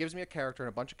 and it gives me a character and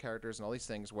a bunch of characters and all these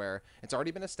things where it's already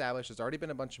been established, there's already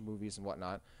been a bunch of movies and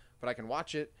whatnot, but I can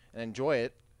watch it and enjoy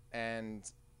it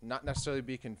and not necessarily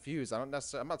be confused. I'm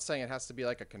not saying it has to be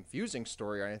like a confusing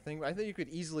story or anything. I think you could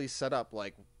easily set up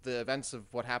like the events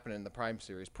of what happened in the Prime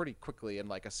series pretty quickly in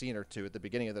like a scene or two at the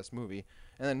beginning of this movie,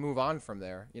 and then move on from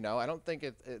there. I don't think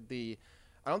the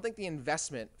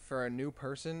investment for a new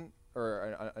person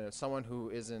or someone who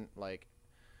isn't like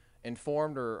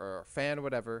informed or a fan or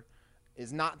whatever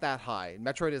is not that high.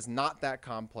 Metroid is not that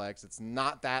complex. It's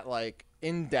not that like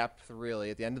in depth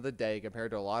really at the end of the day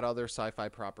compared to a lot of other sci-fi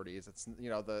properties. It's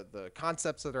the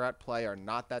concepts that are at play are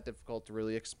not that difficult to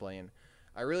really explain.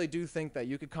 I really do think that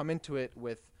you could come into it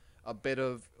with a bit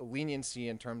of leniency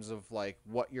in terms of like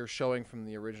what you're showing from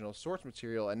the original source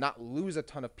material and not lose a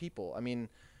ton of people. I mean,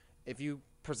 if you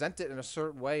present it in a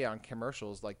certain way on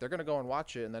commercials, like they're going to go and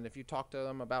watch it, and then if you talk to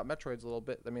them about Metroids a little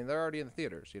bit, I mean, they're already in the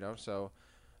theaters, so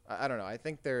I don't know. I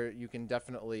think you can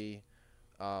definitely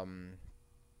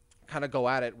kind of go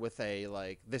at it with a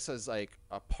like this is like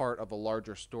a part of a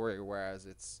larger story, whereas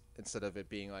it's instead of it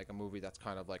being like a movie that's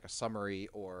kind of like a summary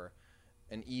or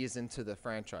an ease into the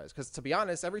franchise. Because to be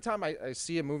honest, every time I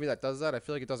see a movie that does that, I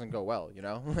feel like it doesn't go well.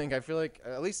 Like I feel like,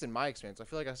 at least in my experience, I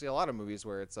feel like I see a lot of movies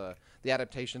where it's the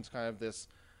adaptation's kind of this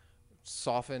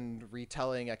softened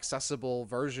retelling, accessible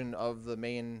version of the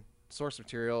main source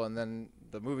material, and then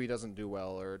the movie doesn't do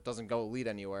well or it doesn't go lead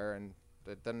anywhere, and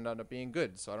it doesn't end up being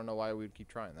good. So I don't know why we'd keep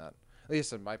trying that, at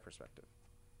least in my perspective.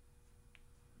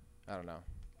 I don't know.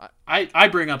 I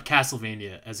bring up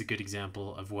Castlevania as a good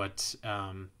example of what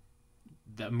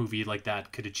that movie like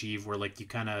that could achieve, where like you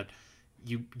kind of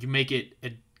you make it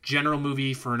a general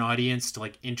movie for an audience to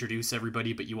like introduce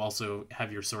everybody, but you also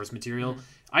have your source material. Mm-hmm.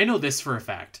 I know this for a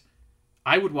fact.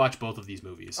 I would watch both of these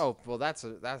movies. Oh, well, that's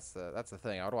the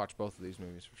thing. I would watch both of these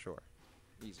movies for sure.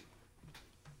 Easy.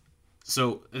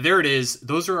 So there it is.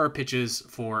 Those are our pitches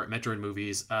for Metroid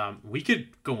movies. We could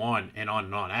go on and on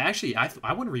and on.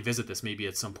 I want to revisit this maybe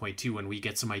at some point too when we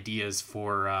get some ideas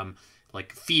for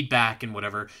like feedback and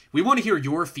whatever. We want to hear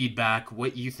your feedback.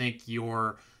 What you think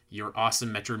your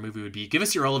awesome Metroid movie would be. Give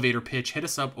us your elevator pitch. Hit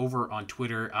us up over on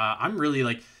Twitter. I'm really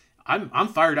like. I'm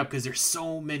fired up because there's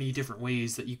so many different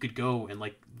ways that you could go, and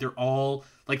like they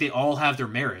all have their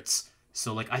merits.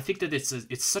 So like I think that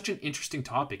it's such an interesting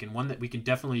topic and one that we can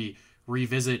definitely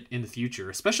revisit in the future,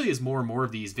 especially as more and more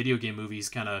of these video game movies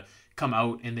kind of come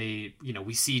out and they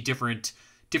we see different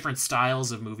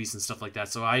styles of movies and stuff like that.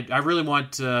 So I really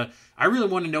want to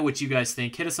know what you guys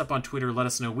think. Hit us up on Twitter. Let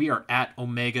us know. We are at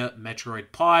Omega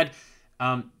Metroid Pod.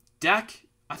 Dak,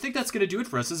 I think that's going to do it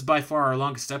for us. This is by far our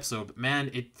longest episode, but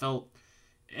man, it felt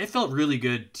really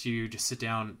good to just sit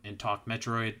down and talk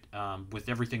Metroid with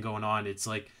everything going on. It's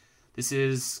like, this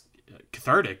is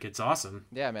cathartic. It's awesome.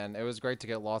 Yeah, man. It was great to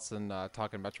get lost in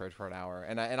talking Metroid for an hour.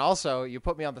 And also, you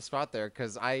put me on the spot there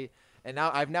because I've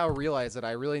now realized that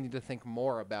I really need to think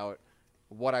more about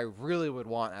what I really would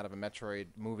want out of a Metroid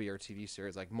movie or TV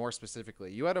series, like more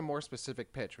specifically. You had a more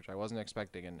specific pitch, which I wasn't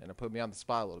expecting, and it put me on the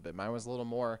spot a little bit. Mine was a little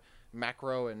more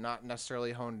macro and not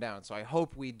necessarily honed down. So I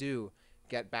hope we do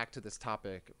get back to this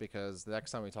topic, because the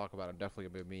next time we talk about it, I'm definitely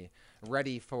going to be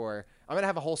ready for... I'm going to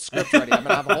have a whole script ready. I'm going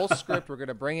to have a whole script. We're going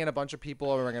to bring in a bunch of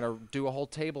people, and we're going to do a whole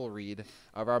table read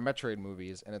of our Metroid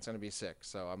movies, and it's going to be sick.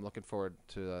 So I'm looking forward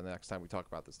to the next time we talk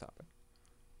about this topic.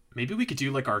 Maybe we could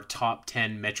do like our top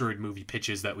 10 Metroid movie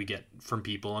pitches that we get from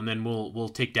people, and then we'll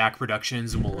take DAC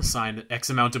Productions and we'll assign X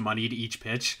amount of money to each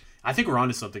pitch. I think we're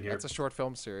onto something here. That's a short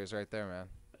film series right there, man.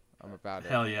 I'm about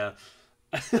it. Hell yeah.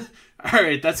 All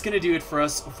right, that's going to do it for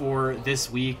us for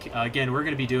this week. Again, we're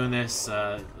going to be doing this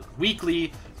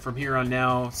weekly from here on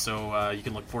now, so you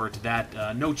can look forward to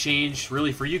that. No change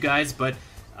really for you guys, but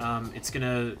it's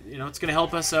gonna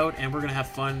help us out, and we're gonna have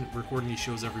fun recording these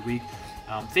shows every week.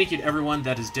 Thank you to everyone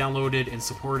that has downloaded and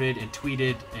supported and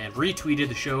tweeted and retweeted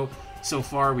the show so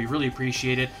far. We really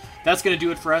appreciate it. That's going to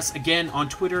do it for us. Again, on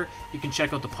Twitter, you can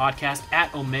check out the podcast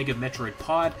at Omega Metroid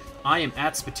Pod. I am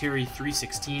at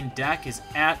Spiteri316. Dak is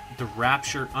at The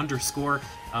Rapture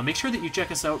 _. Make sure that you check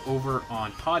us out over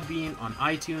on Podbean, on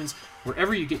iTunes,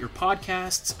 wherever you get your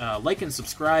podcasts. Like and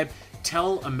subscribe.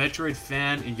 Tell a Metroid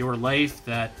fan in your life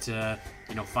that...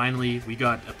 finally we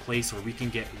got a place where we can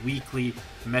get weekly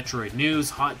Metroid news,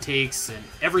 hot takes, and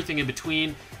everything in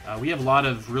between. We have a lot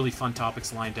of really fun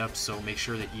topics lined up, so make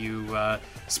sure that you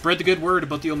spread the good word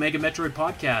about the Omega Metroid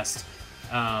podcast.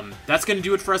 That's going to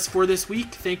do it for us for this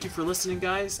week. Thank you for listening,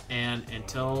 guys. And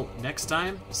until next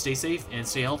time, stay safe and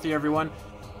stay healthy, everyone.